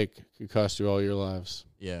mistake could cost you all your lives.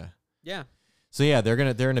 Yeah. Yeah. So yeah, they're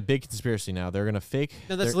in a big conspiracy now. They're gonna fake.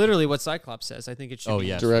 No, that's they're- literally what Cyclops says. I think it should Oh be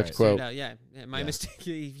yeah, Direct right. quote. Yeah, my Yeah. mistake.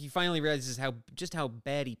 He finally realizes just how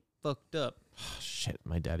bad he fucked up. Shit,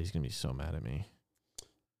 my daddy's gonna be so mad at me.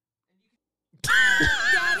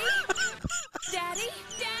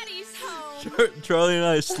 Daddy's home. Charlie and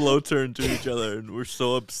I slow turn to each other, and we're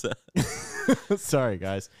so upset. Sorry,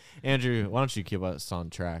 guys. Andrew, why don't you keep us on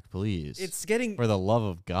track, please? It's getting For the love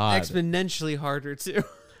of God. exponentially harder too.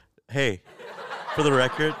 Hey, for the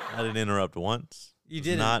record, I didn't interrupt once. You It's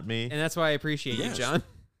didn't, not me. and that's why I appreciate you, Yes. John.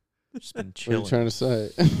 Just been What are chilling. you trying to say?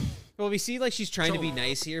 Well, we see like she's trying to be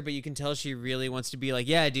nice here, but you can tell she really wants to be like,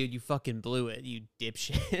 "Yeah, dude, you fucking blew it, you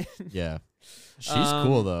dipshit." Yeah. She's Um,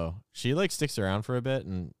 cool though. She sticks around for a bit,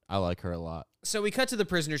 and I like her a lot. So we cut to the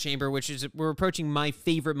prisoner chamber, which is we're approaching my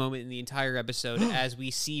favorite moment in the entire episode as we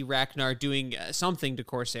see Ragnar doing something to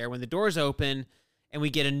Corsair when the doors open and we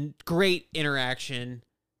get a great interaction.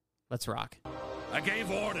 Let's rock. I gave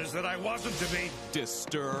orders that I wasn't to be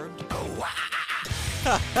disturbed.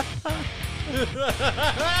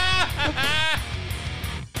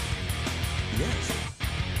 Yes.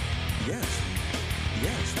 Yes.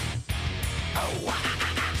 Yes.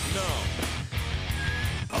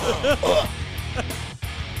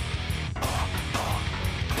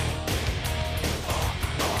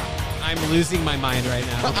 I'm losing my mind right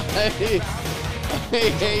now. I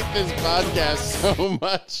hate this podcast so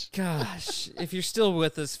much. Gosh, if you're still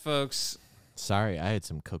with us, folks, Sorry, I had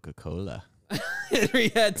some Coca-Cola. Henry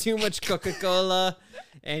had too much Coca-Cola,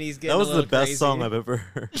 and he's getting That was a little the best crazy. song I've ever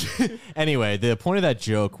heard. Anyway, the point of that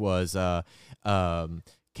joke was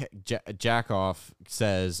Jack off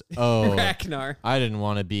says, "Oh, Ragnar. I didn't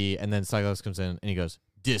want to be," and then Cyclops comes in and he goes,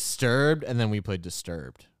 "Disturbed," and then we played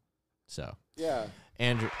Disturbed. So Yeah.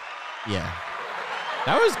 Andrew, yeah,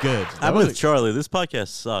 that was good. I'm with Charlie. This podcast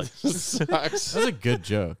sucks. Sucks. That was a good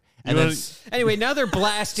joke. And then Anyway, now they're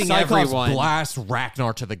blasting Cyclops everyone. blasts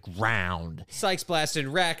Ragnar to the ground. Sykes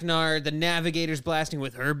blasting Ragnar. The Navigator's blasting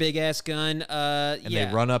with her big ass gun. And they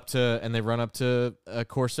run up to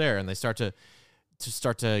Corsair, and they start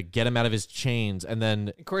to get him out of his chains, and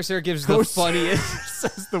then Corsair gives the funniest,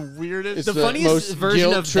 says the weirdest, It's the the funniest most version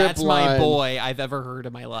of guilt trip "That's my line. boy" I've ever heard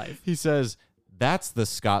in my life. He says, "That's the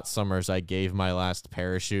Scott Summers I gave my last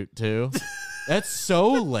parachute to." That's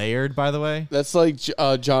so layered, by the way. That's like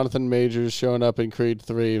Jonathan Majors showing up in Creed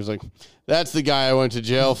 3. He was like, "That's the guy I went to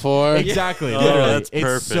jail for. Exactly. Oh, Literally. that's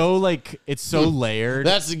perfect. It's so layered.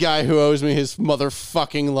 That's the guy who owes me his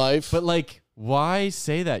motherfucking life." But like, why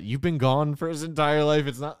say that? You've been gone for his entire life.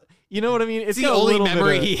 It's not. You know what I mean? It's The got a only little bit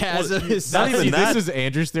memory of- he has of his Not son. even that. This is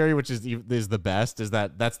Andrew's theory, which is the best. Is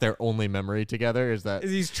that's their only memory together? Is that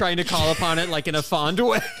He's trying to call upon it like in a fond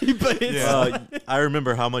way, but it's I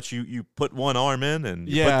remember how much you put one arm in and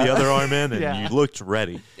you Yeah. put the other arm in and Yeah. you looked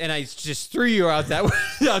ready. and I just threw you out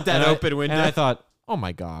that open window. And I thought, oh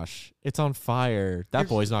my gosh, it's on fire. That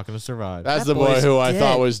boy's not going to survive. That's That the boy boy's who I dead.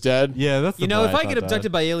 thought was dead. Yeah, that's the You know, boy if I thought get that.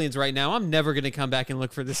 abducted by aliens right now, I'm never going to come back and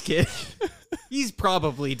look for this kid. He's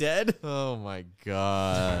probably dead. Oh my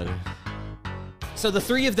god. So the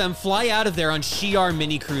three of them fly out of there on Shi'ar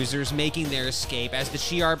mini cruisers, making their escape as the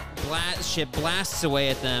Shi'ar ship blasts away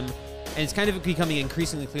at them. And it's kind of becoming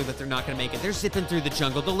increasingly clear that they're not going to make it. They're zipping through the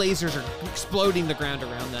jungle. The lasers are exploding the ground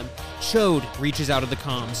around them. Chode reaches out of the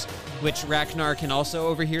comms, which Ragnar can also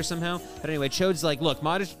overhear somehow. But anyway, Chode's like, look,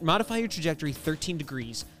 modify your trajectory 13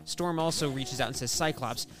 degrees. Storm also reaches out and says,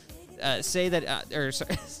 Cyclops,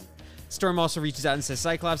 Storm also reaches out and says,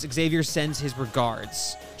 Cyclops, Xavier sends his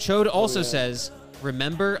regards. Chode also says,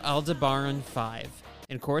 remember Aldebaran 5.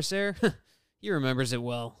 And Corsair, he remembers it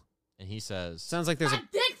well. And he says, Sounds like there's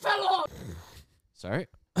sorry?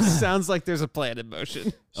 sounds like there's a plan in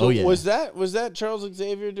motion. So Oh, yeah. was that Charles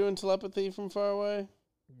Xavier doing telepathy from far away?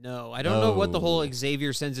 No, I don't know what the No. whole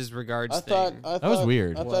Xavier sends his regards I thing. thought That was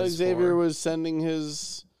weird. I thought Was Xavier for- was sending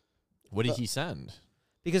his What did he send?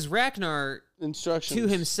 Because Ragnar instructions to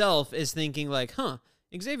himself is thinking like,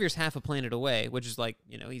 Xavier's half a planet away, which is like,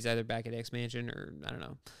 he's either back at X Mansion or I don't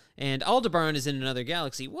know. And Aldebaran is in another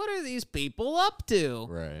galaxy. What are these people up to?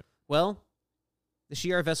 Right. Well, the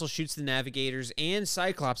Shi'ar vessel shoots the Navigators and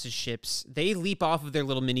Cyclops' ships. They leap off of their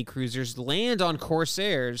little mini cruisers, land on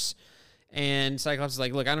Corsairs, and Cyclops is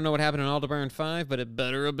like, look, I don't know what happened in Aldebaran 5, but it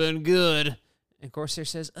better have been good. And Corsair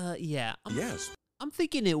says, yeah. Yes. I'm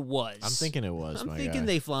thinking it was. I'm thinking it was, I'm my thinking guy.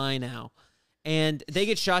 they fly now. And they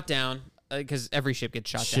get shot down, because every ship gets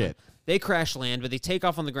shot down. They crash land, but they take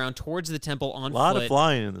off on the ground towards the temple on A lot foot. of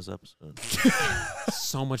flying in this episode.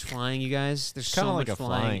 So much flying, you guys. There's Kinda so like much a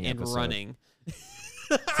flying flying and episode. running.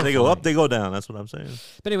 They go up, they go down. That's what I'm saying.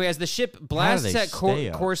 But anyway, as the ship blasts they at stay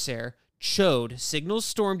up? Corsair, Chode signals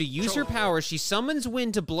Storm to use her power. She summons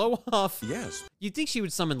wind to blow off. Yes. You'd think she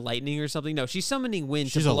would summon lightning or something. No, she's summoning wind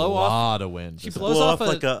She's to a blow off lot of wind. She this blows Blow off off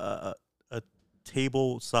a- like a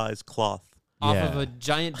table-sized cloth. of Yeah. a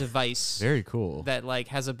giant device Very cool. that like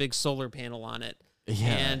has a big solar panel on it. Yeah.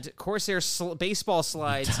 And Corsair baseball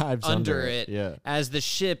slides Dives under under it it, yeah. as the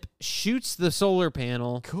ship shoots the solar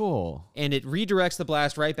panel, Cool. and it redirects the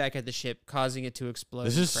blast right back at the ship, causing it to explode.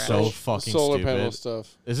 This and is crash. so fucking solar stupid. panel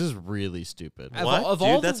stuff. This is really stupid. Of What? all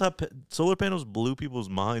Dude, the- that's how solar panels blew people's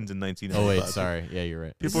minds in 1995. Oh wait, sorry. Yeah, you're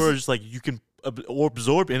right. People are just like, you can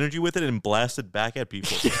absorb energy with it and blast it back at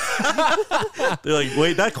people. They're like,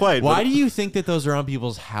 wait, not quite. Why but- do you think that those are on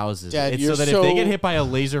people's houses? Dad, it's you're so that if they so- get hit by a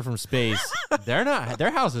laser from space, their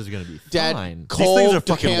house is going to be Dad, fine. Cole things are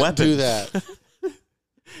fucking can't do weapons. that.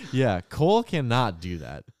 Yeah, Cole cannot do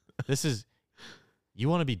that. This is, you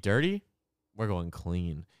want to be dirty? We're going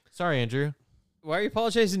clean. Sorry, Andrew. Why are you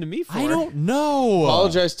apologizing to me for? I don't know.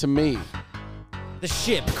 Apologize to me. The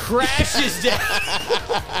ship crashes down.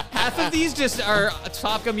 Half of these just are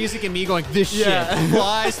Top Gun music and me going, this Yeah. ship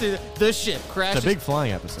flies through the ship crashes. It's a big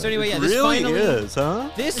flying episode. So anyway, yeah, It this really finally is,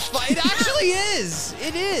 huh? This it actually is.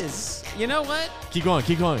 It is. You know what? Keep going.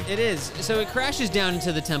 Keep going. It is. So it crashes down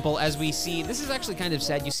into the temple as we see. This is actually kind of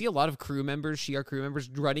sad. You see a lot of crew members, Shi'ar crew members,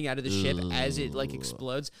 running out of the ship as it like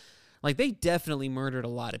explodes. Like they definitely murdered a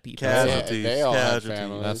lot of people. Casualties. they all had Casualties.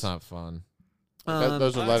 families. That's not fun.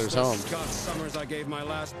 Those are letters home. Scott Summers, I gave my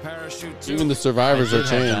last parachute to. Even the survivors are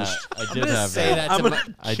changed. I did have that. I'm gonna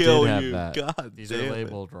I kill did have you. that. God These damn are it.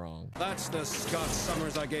 labeled wrong. That's the Scott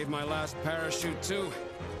Summers I gave my last parachute to.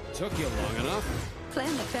 Took you long enough.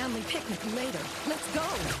 Plan the family picnic later. Let's go.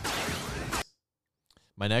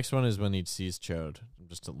 My next one is when he sees Chode. I'm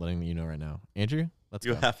just letting you know right now. Andrew, let's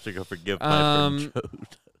You go. have to go forgive my friend Chode.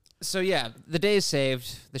 So yeah, the day is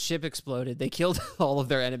saved. The ship exploded. They killed all of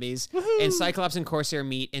their enemies. And Cyclops and Corsair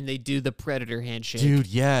meet, and they do the Predator handshake. Dude,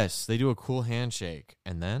 yes. They do a cool handshake.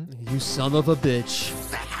 And then? You son of a bitch.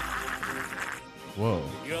 Whoa.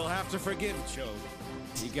 You'll have to forgive Chode.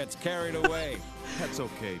 He gets carried away. That's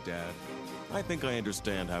okay, Dad. I think I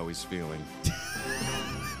understand how he's feeling.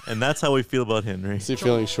 And that's how we feel about Henry. Is he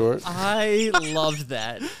feeling short? I loved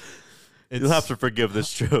that. You'll have to forgive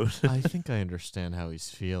this Chode. I think I understand how he's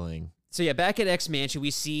feeling. So yeah, back at X Mansion,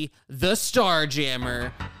 we see the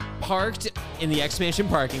Starjammer parked in the X Mansion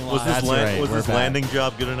parking lot. Was That's right, was we're this back. landing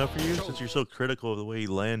job good enough for you? Since you're so critical of the way he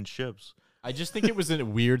lands ships. I just think it was a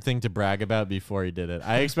weird thing to brag about before he did it.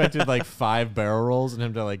 I expected like 5 barrel rolls and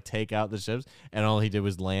him to like take out the ships, and all he did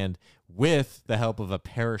was land with the help of a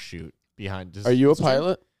parachute behind. Are you a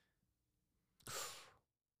pilot?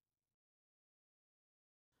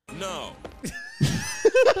 No. I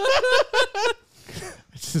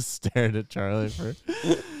just stared at Charlie for.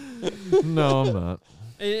 No, I'm not.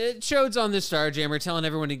 Chode's on the Starjammer telling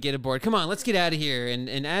everyone to get aboard. Come on, let's get out of here. And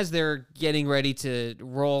as they're getting ready to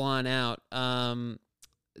roll on out, I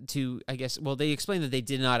guess, they explain that they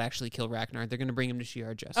did not actually kill Ragnar. They're going to bring him to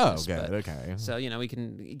Shi'ar Justice. Oh, good. Okay. So, we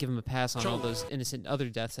can give him a pass on all those innocent other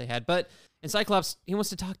deaths they had. But in Cyclops, he wants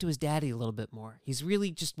to talk to his daddy a little bit more. He's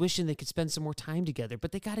really just wishing they could spend some more time together,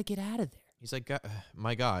 but they got to get out of there. He's like,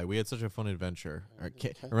 my guy, we had such a fun adventure.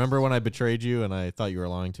 Remember when I betrayed you and I thought you were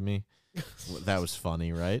lying to me? That was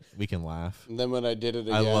funny, right? We can laugh. And then when I did it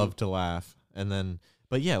again. I love to laugh. And then,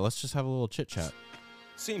 but yeah, let's just have a little chit chat.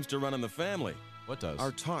 Seems to run in the family. What does?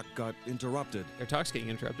 Our talk got interrupted. Their talk's getting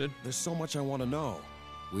interrupted. There's so much I want to know.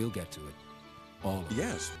 We'll get to it. All of it.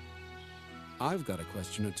 Yes. I've got a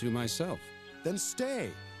question or two myself. Then stay.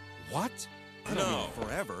 What? I don't mean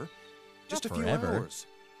forever. Just Not a few forever. hours.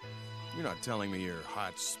 You're not telling me your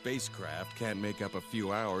hot spacecraft can't make up a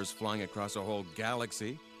few hours flying across a whole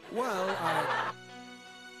galaxy? Well,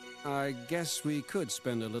 I guess we could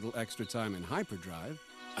spend a little extra time in hyperdrive.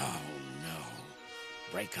 Oh, no.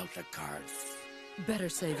 Break out the cards. Better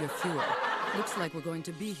save your fuel. Looks like we're going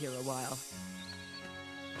to be here a while.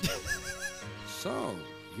 So,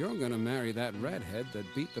 you're gonna marry that redhead that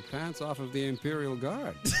beat the pants off of the Imperial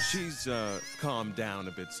Guard. She's calmed down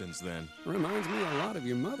a bit since then. Reminds me a lot of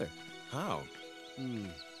your mother. How?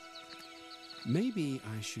 Maybe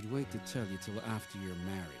I should wait to tell you till after you're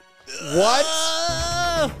married. What?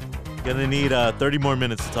 Gonna need 30 more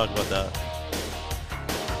minutes to talk about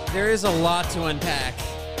that. There is a lot to unpack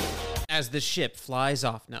as the ship flies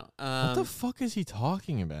off now. What the fuck is he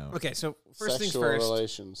talking about? Okay, so first things Sexual first.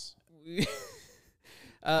 relations.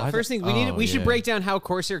 First thing, we should break down how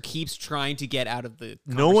Corsair keeps trying to get out of the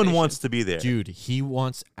No one conversation. wants to be there. Dude, he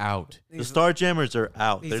wants out. The Starjammers are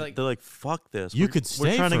out. He's They're like- they're like, fuck this. You We're- could We're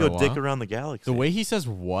stay trying to for go a dick while. around the galaxy. The way he says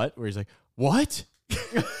what, where he's like, what?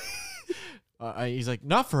 He's like,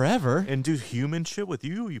 not forever. And do human shit with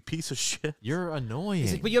you, you piece of shit. You're annoying.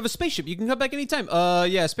 He's like, but you have a spaceship. You can come back anytime.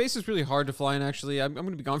 Yeah, space is really hard to fly in, actually. I'm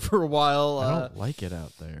going to be gone for a while. I don't like it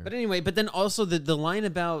out there. But anyway, but then also the line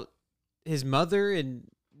about his mother and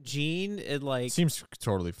Jean, it like... Seems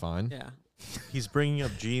totally fine. Yeah. He's bringing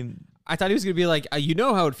up Jean. I thought he was going to be like, you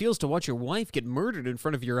know how it feels to watch your wife get murdered in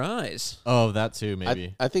front of your eyes. Oh, that too,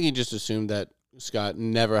 maybe. I think he just assumed that Scott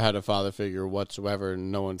never had a father figure whatsoever, and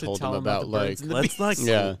no one To told him tell him about about the like. birds and the Let's not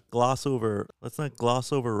Yeah. gloss over. Let's not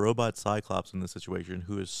gloss over Robot Cyclops in this situation,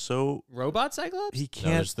 who is so Robot Cyclops? he No,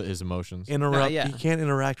 can't just his emotions. interrupt. yeah. He can't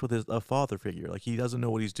interact with a father figure. Like he doesn't know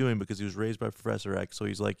what he's doing because he was raised by Professor X. So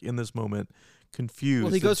he's like in this moment confused.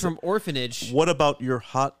 Well, he goes It's- from orphanage. What about your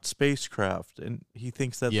hot spacecraft? And he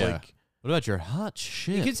thinks that Yeah. like What about your hot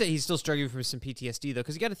shit? You could say he's still struggling from some PTSD, though,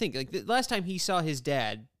 because you got to think, like, the last time he saw his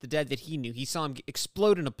dad, the dad that he knew, he saw him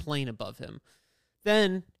explode in a plane above him.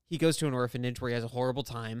 Then he goes to an orphanage where he has a horrible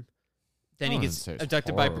time. Then he I gets wouldn't say it's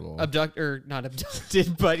abducted horrible. not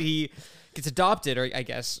abducted, but he gets adopted, or I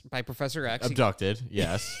guess, by Professor X. Abducted,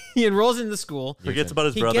 yes. He enrolls in the school. Forgets about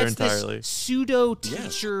his He brother gets entirely. this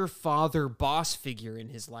pseudo-teacher, father, boss figure in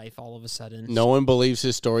his life all of a sudden. No one believes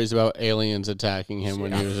his stories about aliens attacking him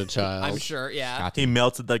when he was a child. I'm sure, yeah. He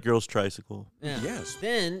melted that girl's tricycle. Yeah. Yes.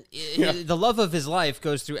 Then the love of his life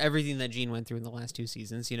goes through everything that Gene went through in the last 2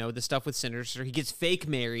 seasons. You know, the stuff with Sinister. He gets fake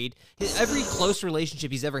married. Every close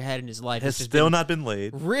relationship he's ever had in his life Has just still been not been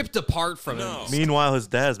laid. ripped apart from him. Meanwhile, his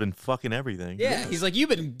dad's been fucking everything. Yeah, he's like, you've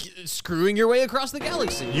been screwing your way across the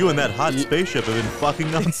galaxy. You and that hot spaceship have been fucking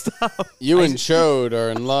nonstop. You and Chode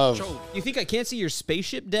are in love. You think I can't see your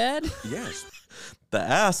spaceship, Dad? Yes. The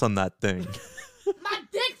ass on that thing. My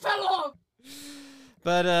dick fell off!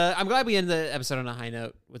 But I'm glad we end the episode on a high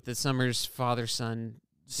note with the Summers father-son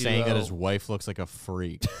Saying that duo. his wife looks like a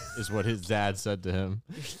freak is what his dad said to him.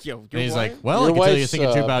 Yo, And your he's wife? like, well, Your I can tell you a wife's, thing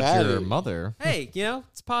or two about your batty. mother. Hey, you know,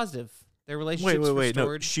 it's positive. Their relationship's Wait. No,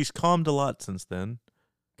 restored. she's calmed a lot since then.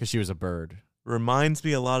 Because she was a bird. Reminds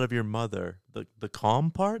me a lot of your mother. The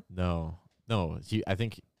calm part? No. I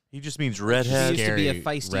think He just means She redhead. used to be a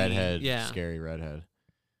scary feisty- redhead, yeah. scary redhead.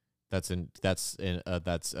 That's I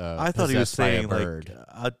thought he was possessed by a saying like bird.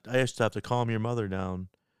 I used to have to calm your mother down.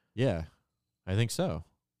 Yeah, I think so.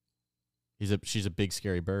 She's a big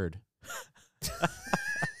scary bird.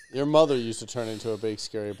 Your mother used to turn into a big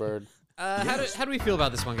scary bird. How do we feel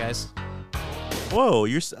about this one, guys? Whoa,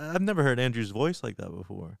 I've never heard Andrew's voice like that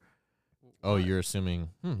before. Oh, you're assuming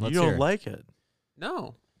You let's don't hear. like it.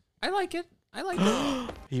 No, I like it. I like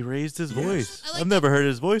it. He raised his voice. I've never heard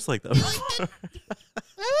his voice like that before.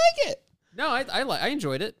 No, I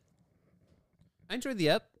enjoyed it. I enjoyed the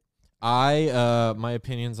ep. My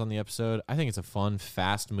opinions on the episode. I think it's a fun,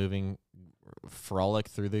 fast-moving frolic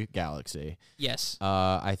through the galaxy. Yes.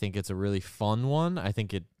 I think it's a really fun one. I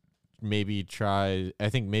think maybe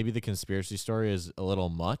the conspiracy story is a little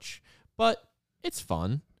much, but it's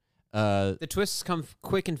fun. The twists come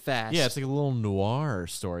quick and fast. Yeah, it's like a little noir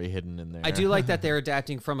story hidden in there. I do like that they're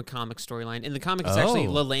adapting from a comic storyline. In the comic, it's actually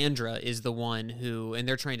Oh. Lilandra is the one and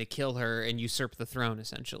they're trying to kill her and usurp the throne,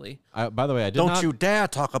 essentially. By the way, Don't you dare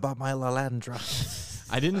talk about my Lalandra.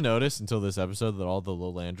 I didn't notice until this episode that all the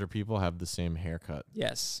Lilandra people have the same haircut.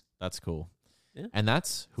 Yes. That's cool. Yeah. And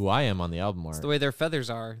that's who I am on the album art. It's the way their feathers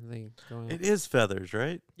are. They go It is feathers,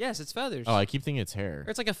 right? Yes, it's feathers. Oh, I keep thinking it's hair. Or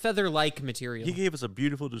it's like a feather-like material. He gave us a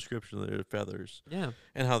beautiful description of their feathers. Yeah.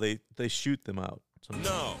 And how they shoot them out.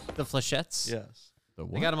 No. The flechettes. Yes. The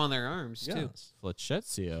They got them on their arms, too. Yes.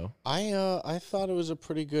 Fletchetio. I thought it was a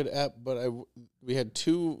pretty good ep, but we had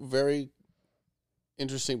 2 very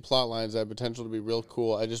interesting plot lines that had potential to be real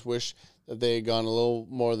cool. I just wish that they had gone a little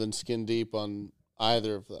more than skin deep on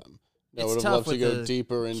either of them. I It's would have tough loved to with go the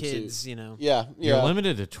deeper into kids, you know. Yeah, You're yeah.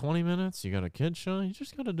 limited to 20 minutes. You got a kid show. You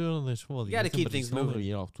just got to do it on this one. You gotta keep things moving.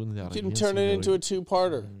 You can turn it into a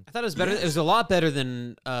 2-parter. I thought it was better. It was a lot better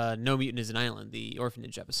than No Mutant is an Island, the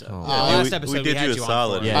orphanage episode. Oh. The Yeah, last we episode did had you a you on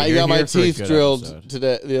solid. for. Yeah, I you're got my here for a teeth good drilled episode.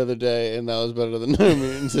 the other day, and that was better than No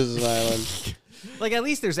Mutants is an Island. Like, at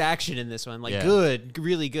least there's action in this one. Like, Yeah. good,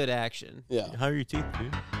 really good action. Yeah, How are your teeth,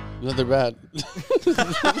 dude? no, they're bad.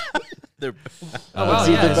 They're Oh, wow,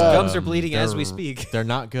 see yeah, the his bad. gums are bleeding as we They're- speak. They're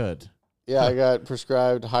not good. Yeah, I got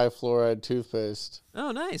prescribed high fluoride toothpaste.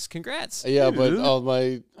 Oh, nice. Congrats. Yeah, but Dude. all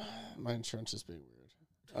my insurance is being weird.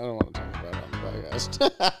 I don't want to talk about it on the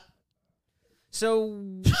podcast. So,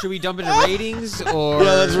 should we dump into ratings or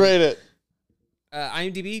Yeah, let's rate it.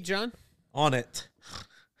 IMDb, John? on it.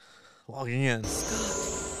 Logging in.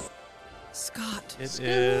 Scott. It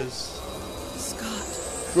is.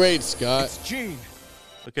 Scott. Great, Scott. It's Gene.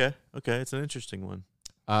 Okay. It's an interesting one.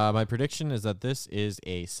 My prediction is that this is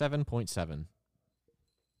a 7.7.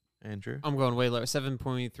 Andrew. I'm going way lower.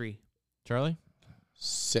 7.3. Charlie?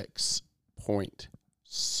 6.6.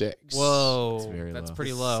 Whoa. That's very That's low.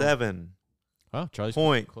 pretty low. 7 Oh, Charlie's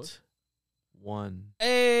point close. 1.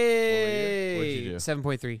 Hey. What'd you do?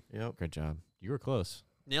 7.3. Yep. Great job. You were close.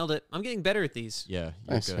 Nailed it. I'm getting better at these. Yeah,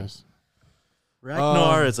 you're Nice, good. guys.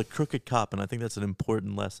 Ragnar is a crooked cop, and I think that's an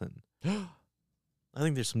important lesson. I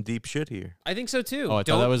think there's some deep shit here. I think so too. Oh, I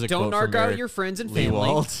thought that was a don't quote from narc out Eric your friends and Lee family.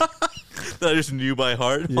 Walt. That I just knew by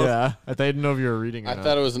heart. Yeah, I didn't know if you were reading. I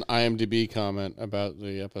thought it was an IMDb comment about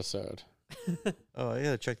the episode. Oh, I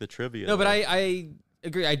gotta check the trivia. No, but though. I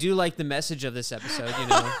agree. I do like the message of this episode. You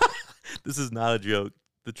know, This is not a joke.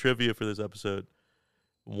 The trivia for this episode.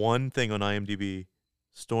 One thing on IMDb: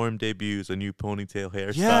 Storm debuts a new ponytail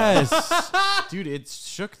hairstyle. Yes, dude, it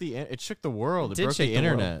shook the world. It It, did broke shake the the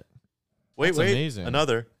world. internet. Wait, That's amazing.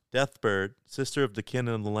 Another Deathbird, sister of Dekin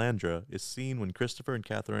and Lilandra, is seen when Christopher and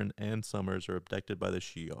Catherine and Summers are abducted by the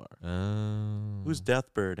Shi'ar. Oh. Who's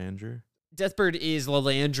Deathbird, Andrew? Deathbird is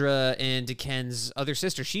Lalandra and Deken's other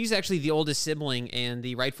sister. She's actually the oldest sibling and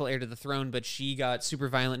the rightful heir to the throne, but she got super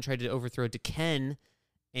violent and tried to overthrow Deken,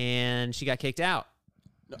 and she got kicked out.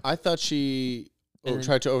 I thought she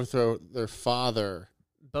tried to overthrow their father.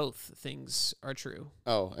 Both things are true.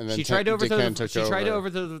 Oh, and then she tried to overthrow. Tried to over.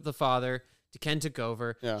 overthrow the father. Deken took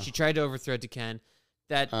over. Yeah. She tried to overthrow Deken.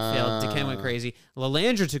 That failed. Deken went crazy.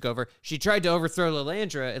 Lalandra took over. She tried to overthrow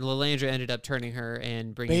Lalandra, and Lalandra ended up turning her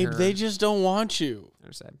and bringing her. Babe, they just don't want you.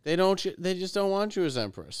 Understand. They don't. They just don't want you as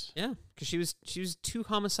Empress. Yeah, because she was too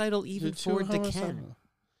homicidal even for Deken.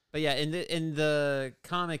 But yeah, in the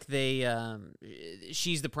comic,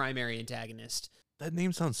 she's the primary antagonist. That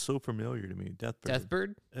name sounds so familiar to me. Deathbird.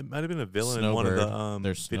 Deathbird? It might have been a villain in one of the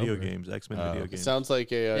video Snowbird. games, X-Men video games. It sounds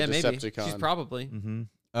like a Decepticon. Maybe. She's probably. Mm-hmm.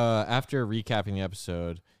 After recapping the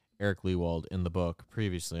episode, Eric Lewald in the book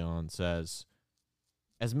previously on says,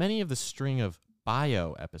 as many of the string of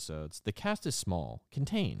bio episodes, the cast is small,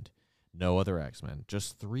 contained. No other X-Men,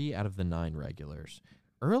 just 3 out of the 9 regulars.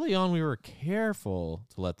 Early on, we were careful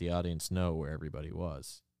to let the audience know where everybody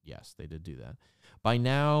was. Yes, they did do that. By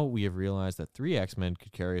now, we have realized that 3 X-Men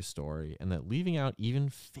could carry a story and that leaving out even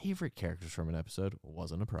favorite characters from an episode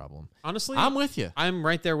wasn't a problem. Honestly, I'm with you. I'm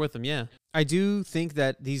right there with them, yeah. I do think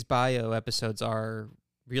that these bio episodes are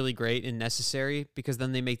really great and necessary because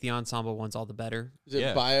then they make the ensemble ones all the better. Is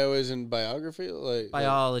it bio as in biography? Like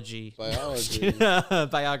biology. Biology.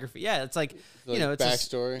 Biography. Yeah, it's like, it's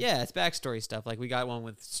backstory. It's backstory stuff. Like we got one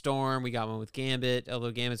with Storm, we got one with Gambit,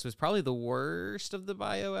 although Gambit's was probably the worst of the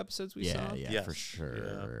bio episodes we saw. Yeah, yes. for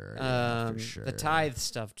sure. Yeah. For sure. The Tithe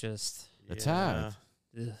stuff just... The Tithe.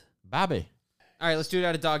 Ugh. Bobby. All right, let's do it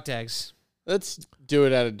out of dog tags. Let's do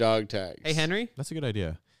it out of dog tags. Hey, Henry? That's a good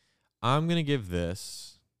idea. I'm going to give this...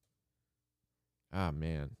 Ah,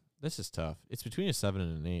 man. This is tough. It's between a 7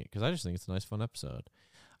 and an 8 because I just think it's a nice, fun episode.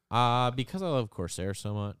 Because I love Corsair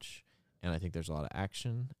so much, and I think there's a lot of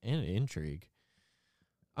action and intrigue,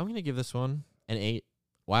 I'm going to give this one an 8.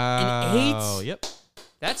 Wow. An 8? Yep.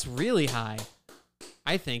 That's really high,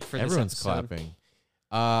 I think, for Everyone's this episode. clapping.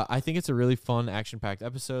 I think it's a really fun, action-packed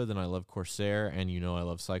episode, and I love Corsair, and I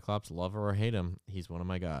love Cyclops. Love or hate him, he's one of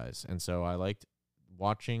my guys. And so I liked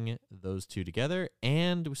watching those two together,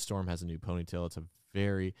 and Storm has a new ponytail.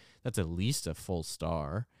 That's at least a full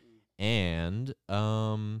star. And,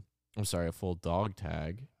 a full dog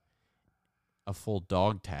tag. A full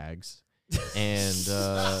dog tags. And,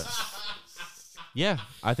 yeah,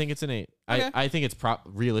 I think it's an 8. Okay. I think it's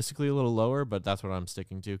realistically a little lower, but that's what I'm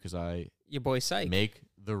sticking to because Your boy Psych. make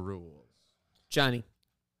the rules. Johnny.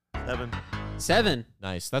 7.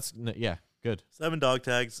 Nice. That's, yeah, good. 7 dog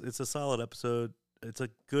tags. It's a solid episode. It's a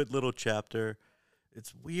good little chapter.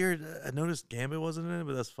 It's weird. I noticed Gambit wasn't in it,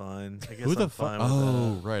 but that's fine. I guess Who the I'm fuck? fine with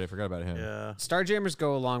Oh, that. right. I forgot about him. Yeah. Starjammers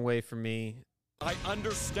go a long way for me. I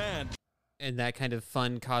understand. And that kind of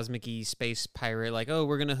fun, cosmic-y space pirate, like, oh,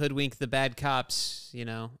 we're going to hoodwink the bad cops,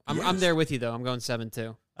 I'm there with you, though. I'm going 7,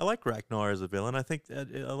 too. I like Ragnar as a villain. I think I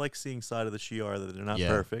like seeing side of the Shi'ar that they're not Yeah.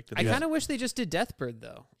 perfect. I kind of wish they just did Deathbird,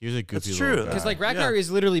 though. He was a goofy That's little true. guy. Because, like, Ragnar is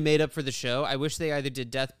literally made up for the show. I wish they either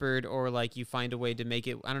did Deathbird or, like, you find a way to make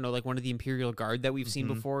it, I don't know, like one of the Imperial Guard that we've seen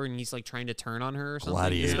before, and he's, like, trying to turn on her or something.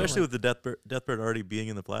 Gladiator. Especially with the Deathbird already being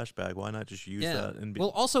in the flashback. Why not just use that? And Well,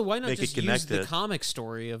 also, why not make it just use the connected? comic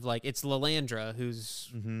story of, like, it's Lalandra who's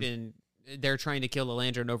been... They're trying to kill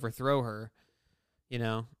Lalandra and overthrow her,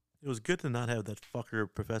 It was good to not have that fucker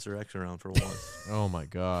Professor X around for once. Oh my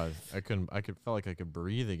god, felt like I could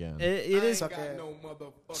breathe again. It is. So I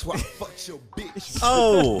fucked your bitch.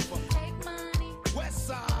 Oh!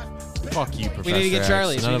 Fuck you, Professor need to get X.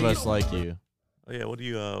 Charlie. None of us like you. Oh yeah, what do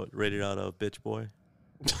you rate it out of, bitch boy?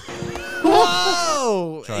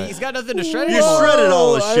 Whoa! Try it. He's got nothing to shred You anymore. shredded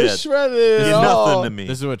all the I shit. shredded it You're all. nothing to me.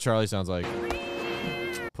 This is what Charlie sounds like.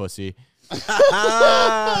 Pussy. Get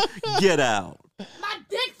out. My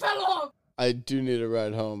dick fell off. I do need a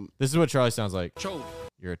ride home. This is what Charlie sounds like. Chode.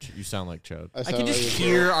 You sound like Chode. I sound can just like a-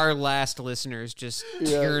 hear our last listeners just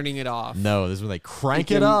turning it off. No, this is when they crank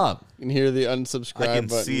You it can- up. You can hear the unsubscribe I can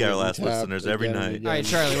button. see our getting last tapped listeners every again and night. again. All right,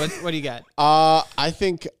 Charlie, what do you got? I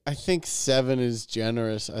think 7 is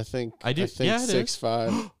generous. I think I do- think yeah, it is.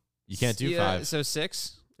 6-5. You can't do Yeah, 5. So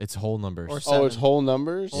 6 It's whole numbers. or 7? Oh, it's whole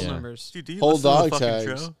numbers. Whole Yeah. numbers. Dude, do you Whole listen to the dog fucking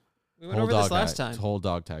tags. show? We went over this last time. It's whole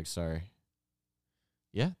dog tag. Sorry.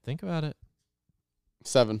 Yeah, think about it.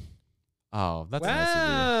 7. Oh, that's nice of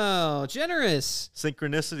Wow, generous.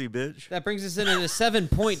 Synchronicity, bitch. That brings us in at a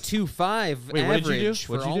 7.25 Wait, what did you do? average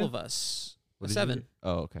for What'd you all do? of us. you. A What did 7. You do?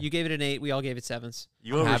 Oh, okay. You gave it an 8. We all gave it 7s.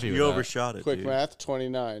 You, I'm happy with you that. overshot it, Quick dude. math: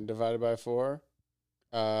 29 divided by 4.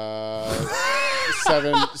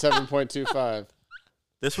 7.25.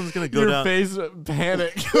 This one's gonna go Your down. face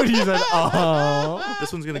panicked when you said, "Oh."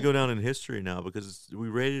 This one's gonna go down in history now because we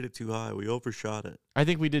rated it too high. We overshot it. I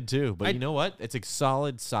think we did too, but you know what? It's a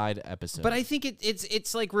solid side episode. But I think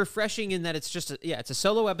it's like refreshing in that it's just it's a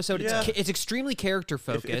solo episode. Yeah. It's extremely character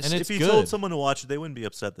focused. And it's if you good. told someone to watch it, they wouldn't be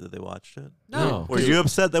upset that they watched it. No. Were you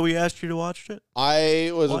upset that we asked you to watch it?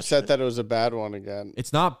 I was Watch upset it. that it was a bad one again.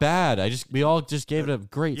 It's not bad. We all just gave it a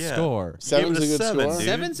great Yeah. score. Seven's Gave it a good 7, score. dude.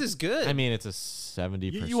 7's is good. I mean, it's a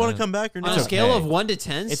 70%. You want to come back or on not? a scale okay. of 1 to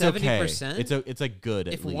 10, It's 70%. okay. It's a good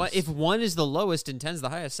at if least. if 1 is the lowest and 10's the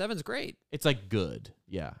highest, 7's great. It's like good.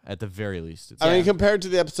 Yeah, at the very least. It's I mean, compared to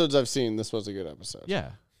the episodes I've seen, this was a good episode.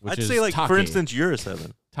 yeah. Which I'd is say, like, for Taki. instance, you're a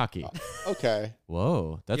 7. Taki. Okay.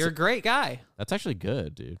 Whoa, You're a great guy. that's actually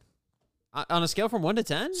good, dude. On a scale from 1 to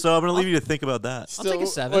 10? So I'm gonna leave you to think about that. I'll take a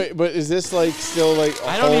 7. Wait, but is this like still like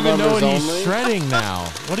I don't even know what only? he's shredding now.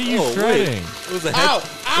 What are you Oh, wait. shredding? It was a head. Ow!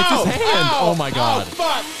 Ow! It's his hand. Ow! Oh my god. Oh,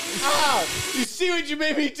 fuck! Ow! You see what you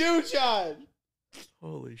made me do, John?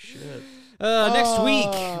 Holy shit! Next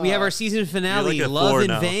week, we have our season finale, You're like at Love 4 in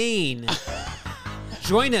now. Vain.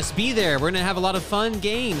 Join us. Be there. We're going to have a lot of fun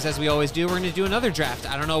games, as we always do. We're going to do another draft.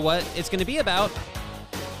 I don't know what it's going to be about.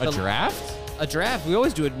 A draft? A draft. We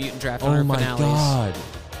always do a mutant draft on Oh our my finales. god.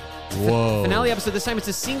 Whoa. Finale episode. This time it's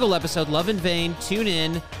a single episode, Love in Vain. Tune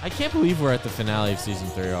in. I can't believe we're at the finale of season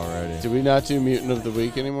 3 already. Do we not do Mutant of the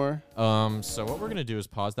Week anymore? So what we're gonna do is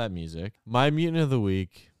pause that music. My mutant of the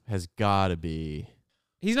week has gotta be.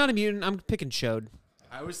 He's not a mutant. I'm picking Chode.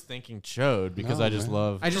 I was thinking Chode because No, I just man.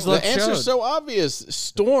 love. I just The love answer's Chode. so obvious.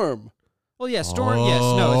 Storm. Well, yeah, Storm. Yes,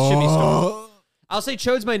 no, it should be Oh. Storm. I'll say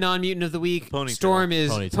Chode's my non-mutant of the week. Ponytail. Storm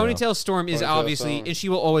is Ponytail. Storm is Ponytail obviously, Storm. and she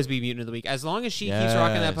will always be mutant of the week as long as she keeps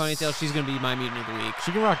rocking that Yes. ponytail. She's gonna be my mutant of the week.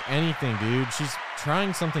 She can rock anything, dude. She's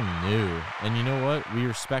trying something new, and you know what? We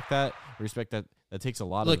respect that. We respect that. That takes a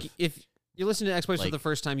lot Look, of. if you're listening to Exploits for like, the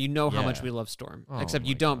first time, you know how much yeah. we love Storm. Oh Except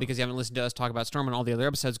you my don't God. because you haven't listened to us talk about Storm on all the other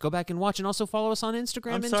episodes. Go back and watch, and also follow us on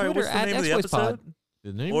Instagram I'm and sorry. Twitter What's the at name of the Exploits Pod. episode?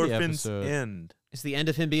 The name of the Orphan's episode. End. It's the end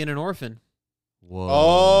of him being an orphan. Whoa.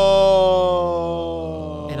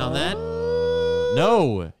 Oh. And on that,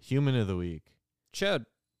 No, human of the week. Chode.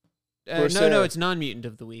 Corsair. No, it's non-mutant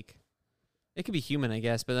of the week. It could be human, I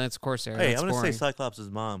guess, but that's Corsair. Hey, That's I'm gonna boring. say Cyclops'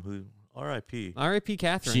 mom, who R.I.P. R.I.P.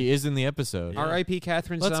 Catherine. She is in the episode. R.I.P.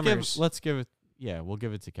 Catherine Let's Summers. give it. Yeah, we'll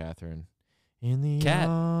give it to Catherine. In the Cat.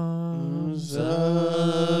 arms of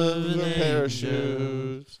of the an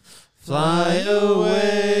parachute. Fly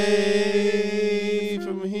away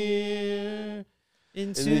from here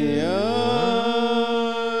into in the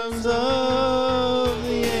arms of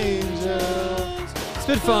the angels. It's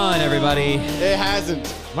been fun, everybody. It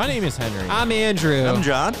hasn't. My name is Henry. I'm Andrew. I'm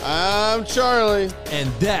John. I'm Charlie. And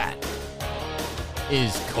that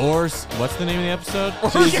is course. What's the name of the episode?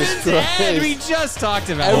 Jesus Christ. We just talked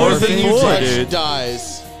about Everything it. you Orphan, touch dude.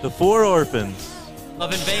 dies. The 4 orphans.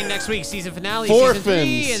 Love in Vain next week, season finale, Forfins. season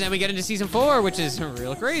 3, and then we get into season 4, which is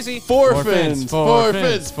real crazy. Forfins.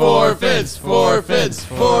 Forfins. Forfins. Forfins.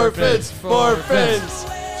 Forfins. Forfins.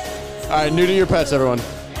 All right, new to your pets, everyone.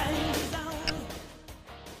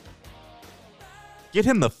 Get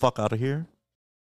him the fuck out of here.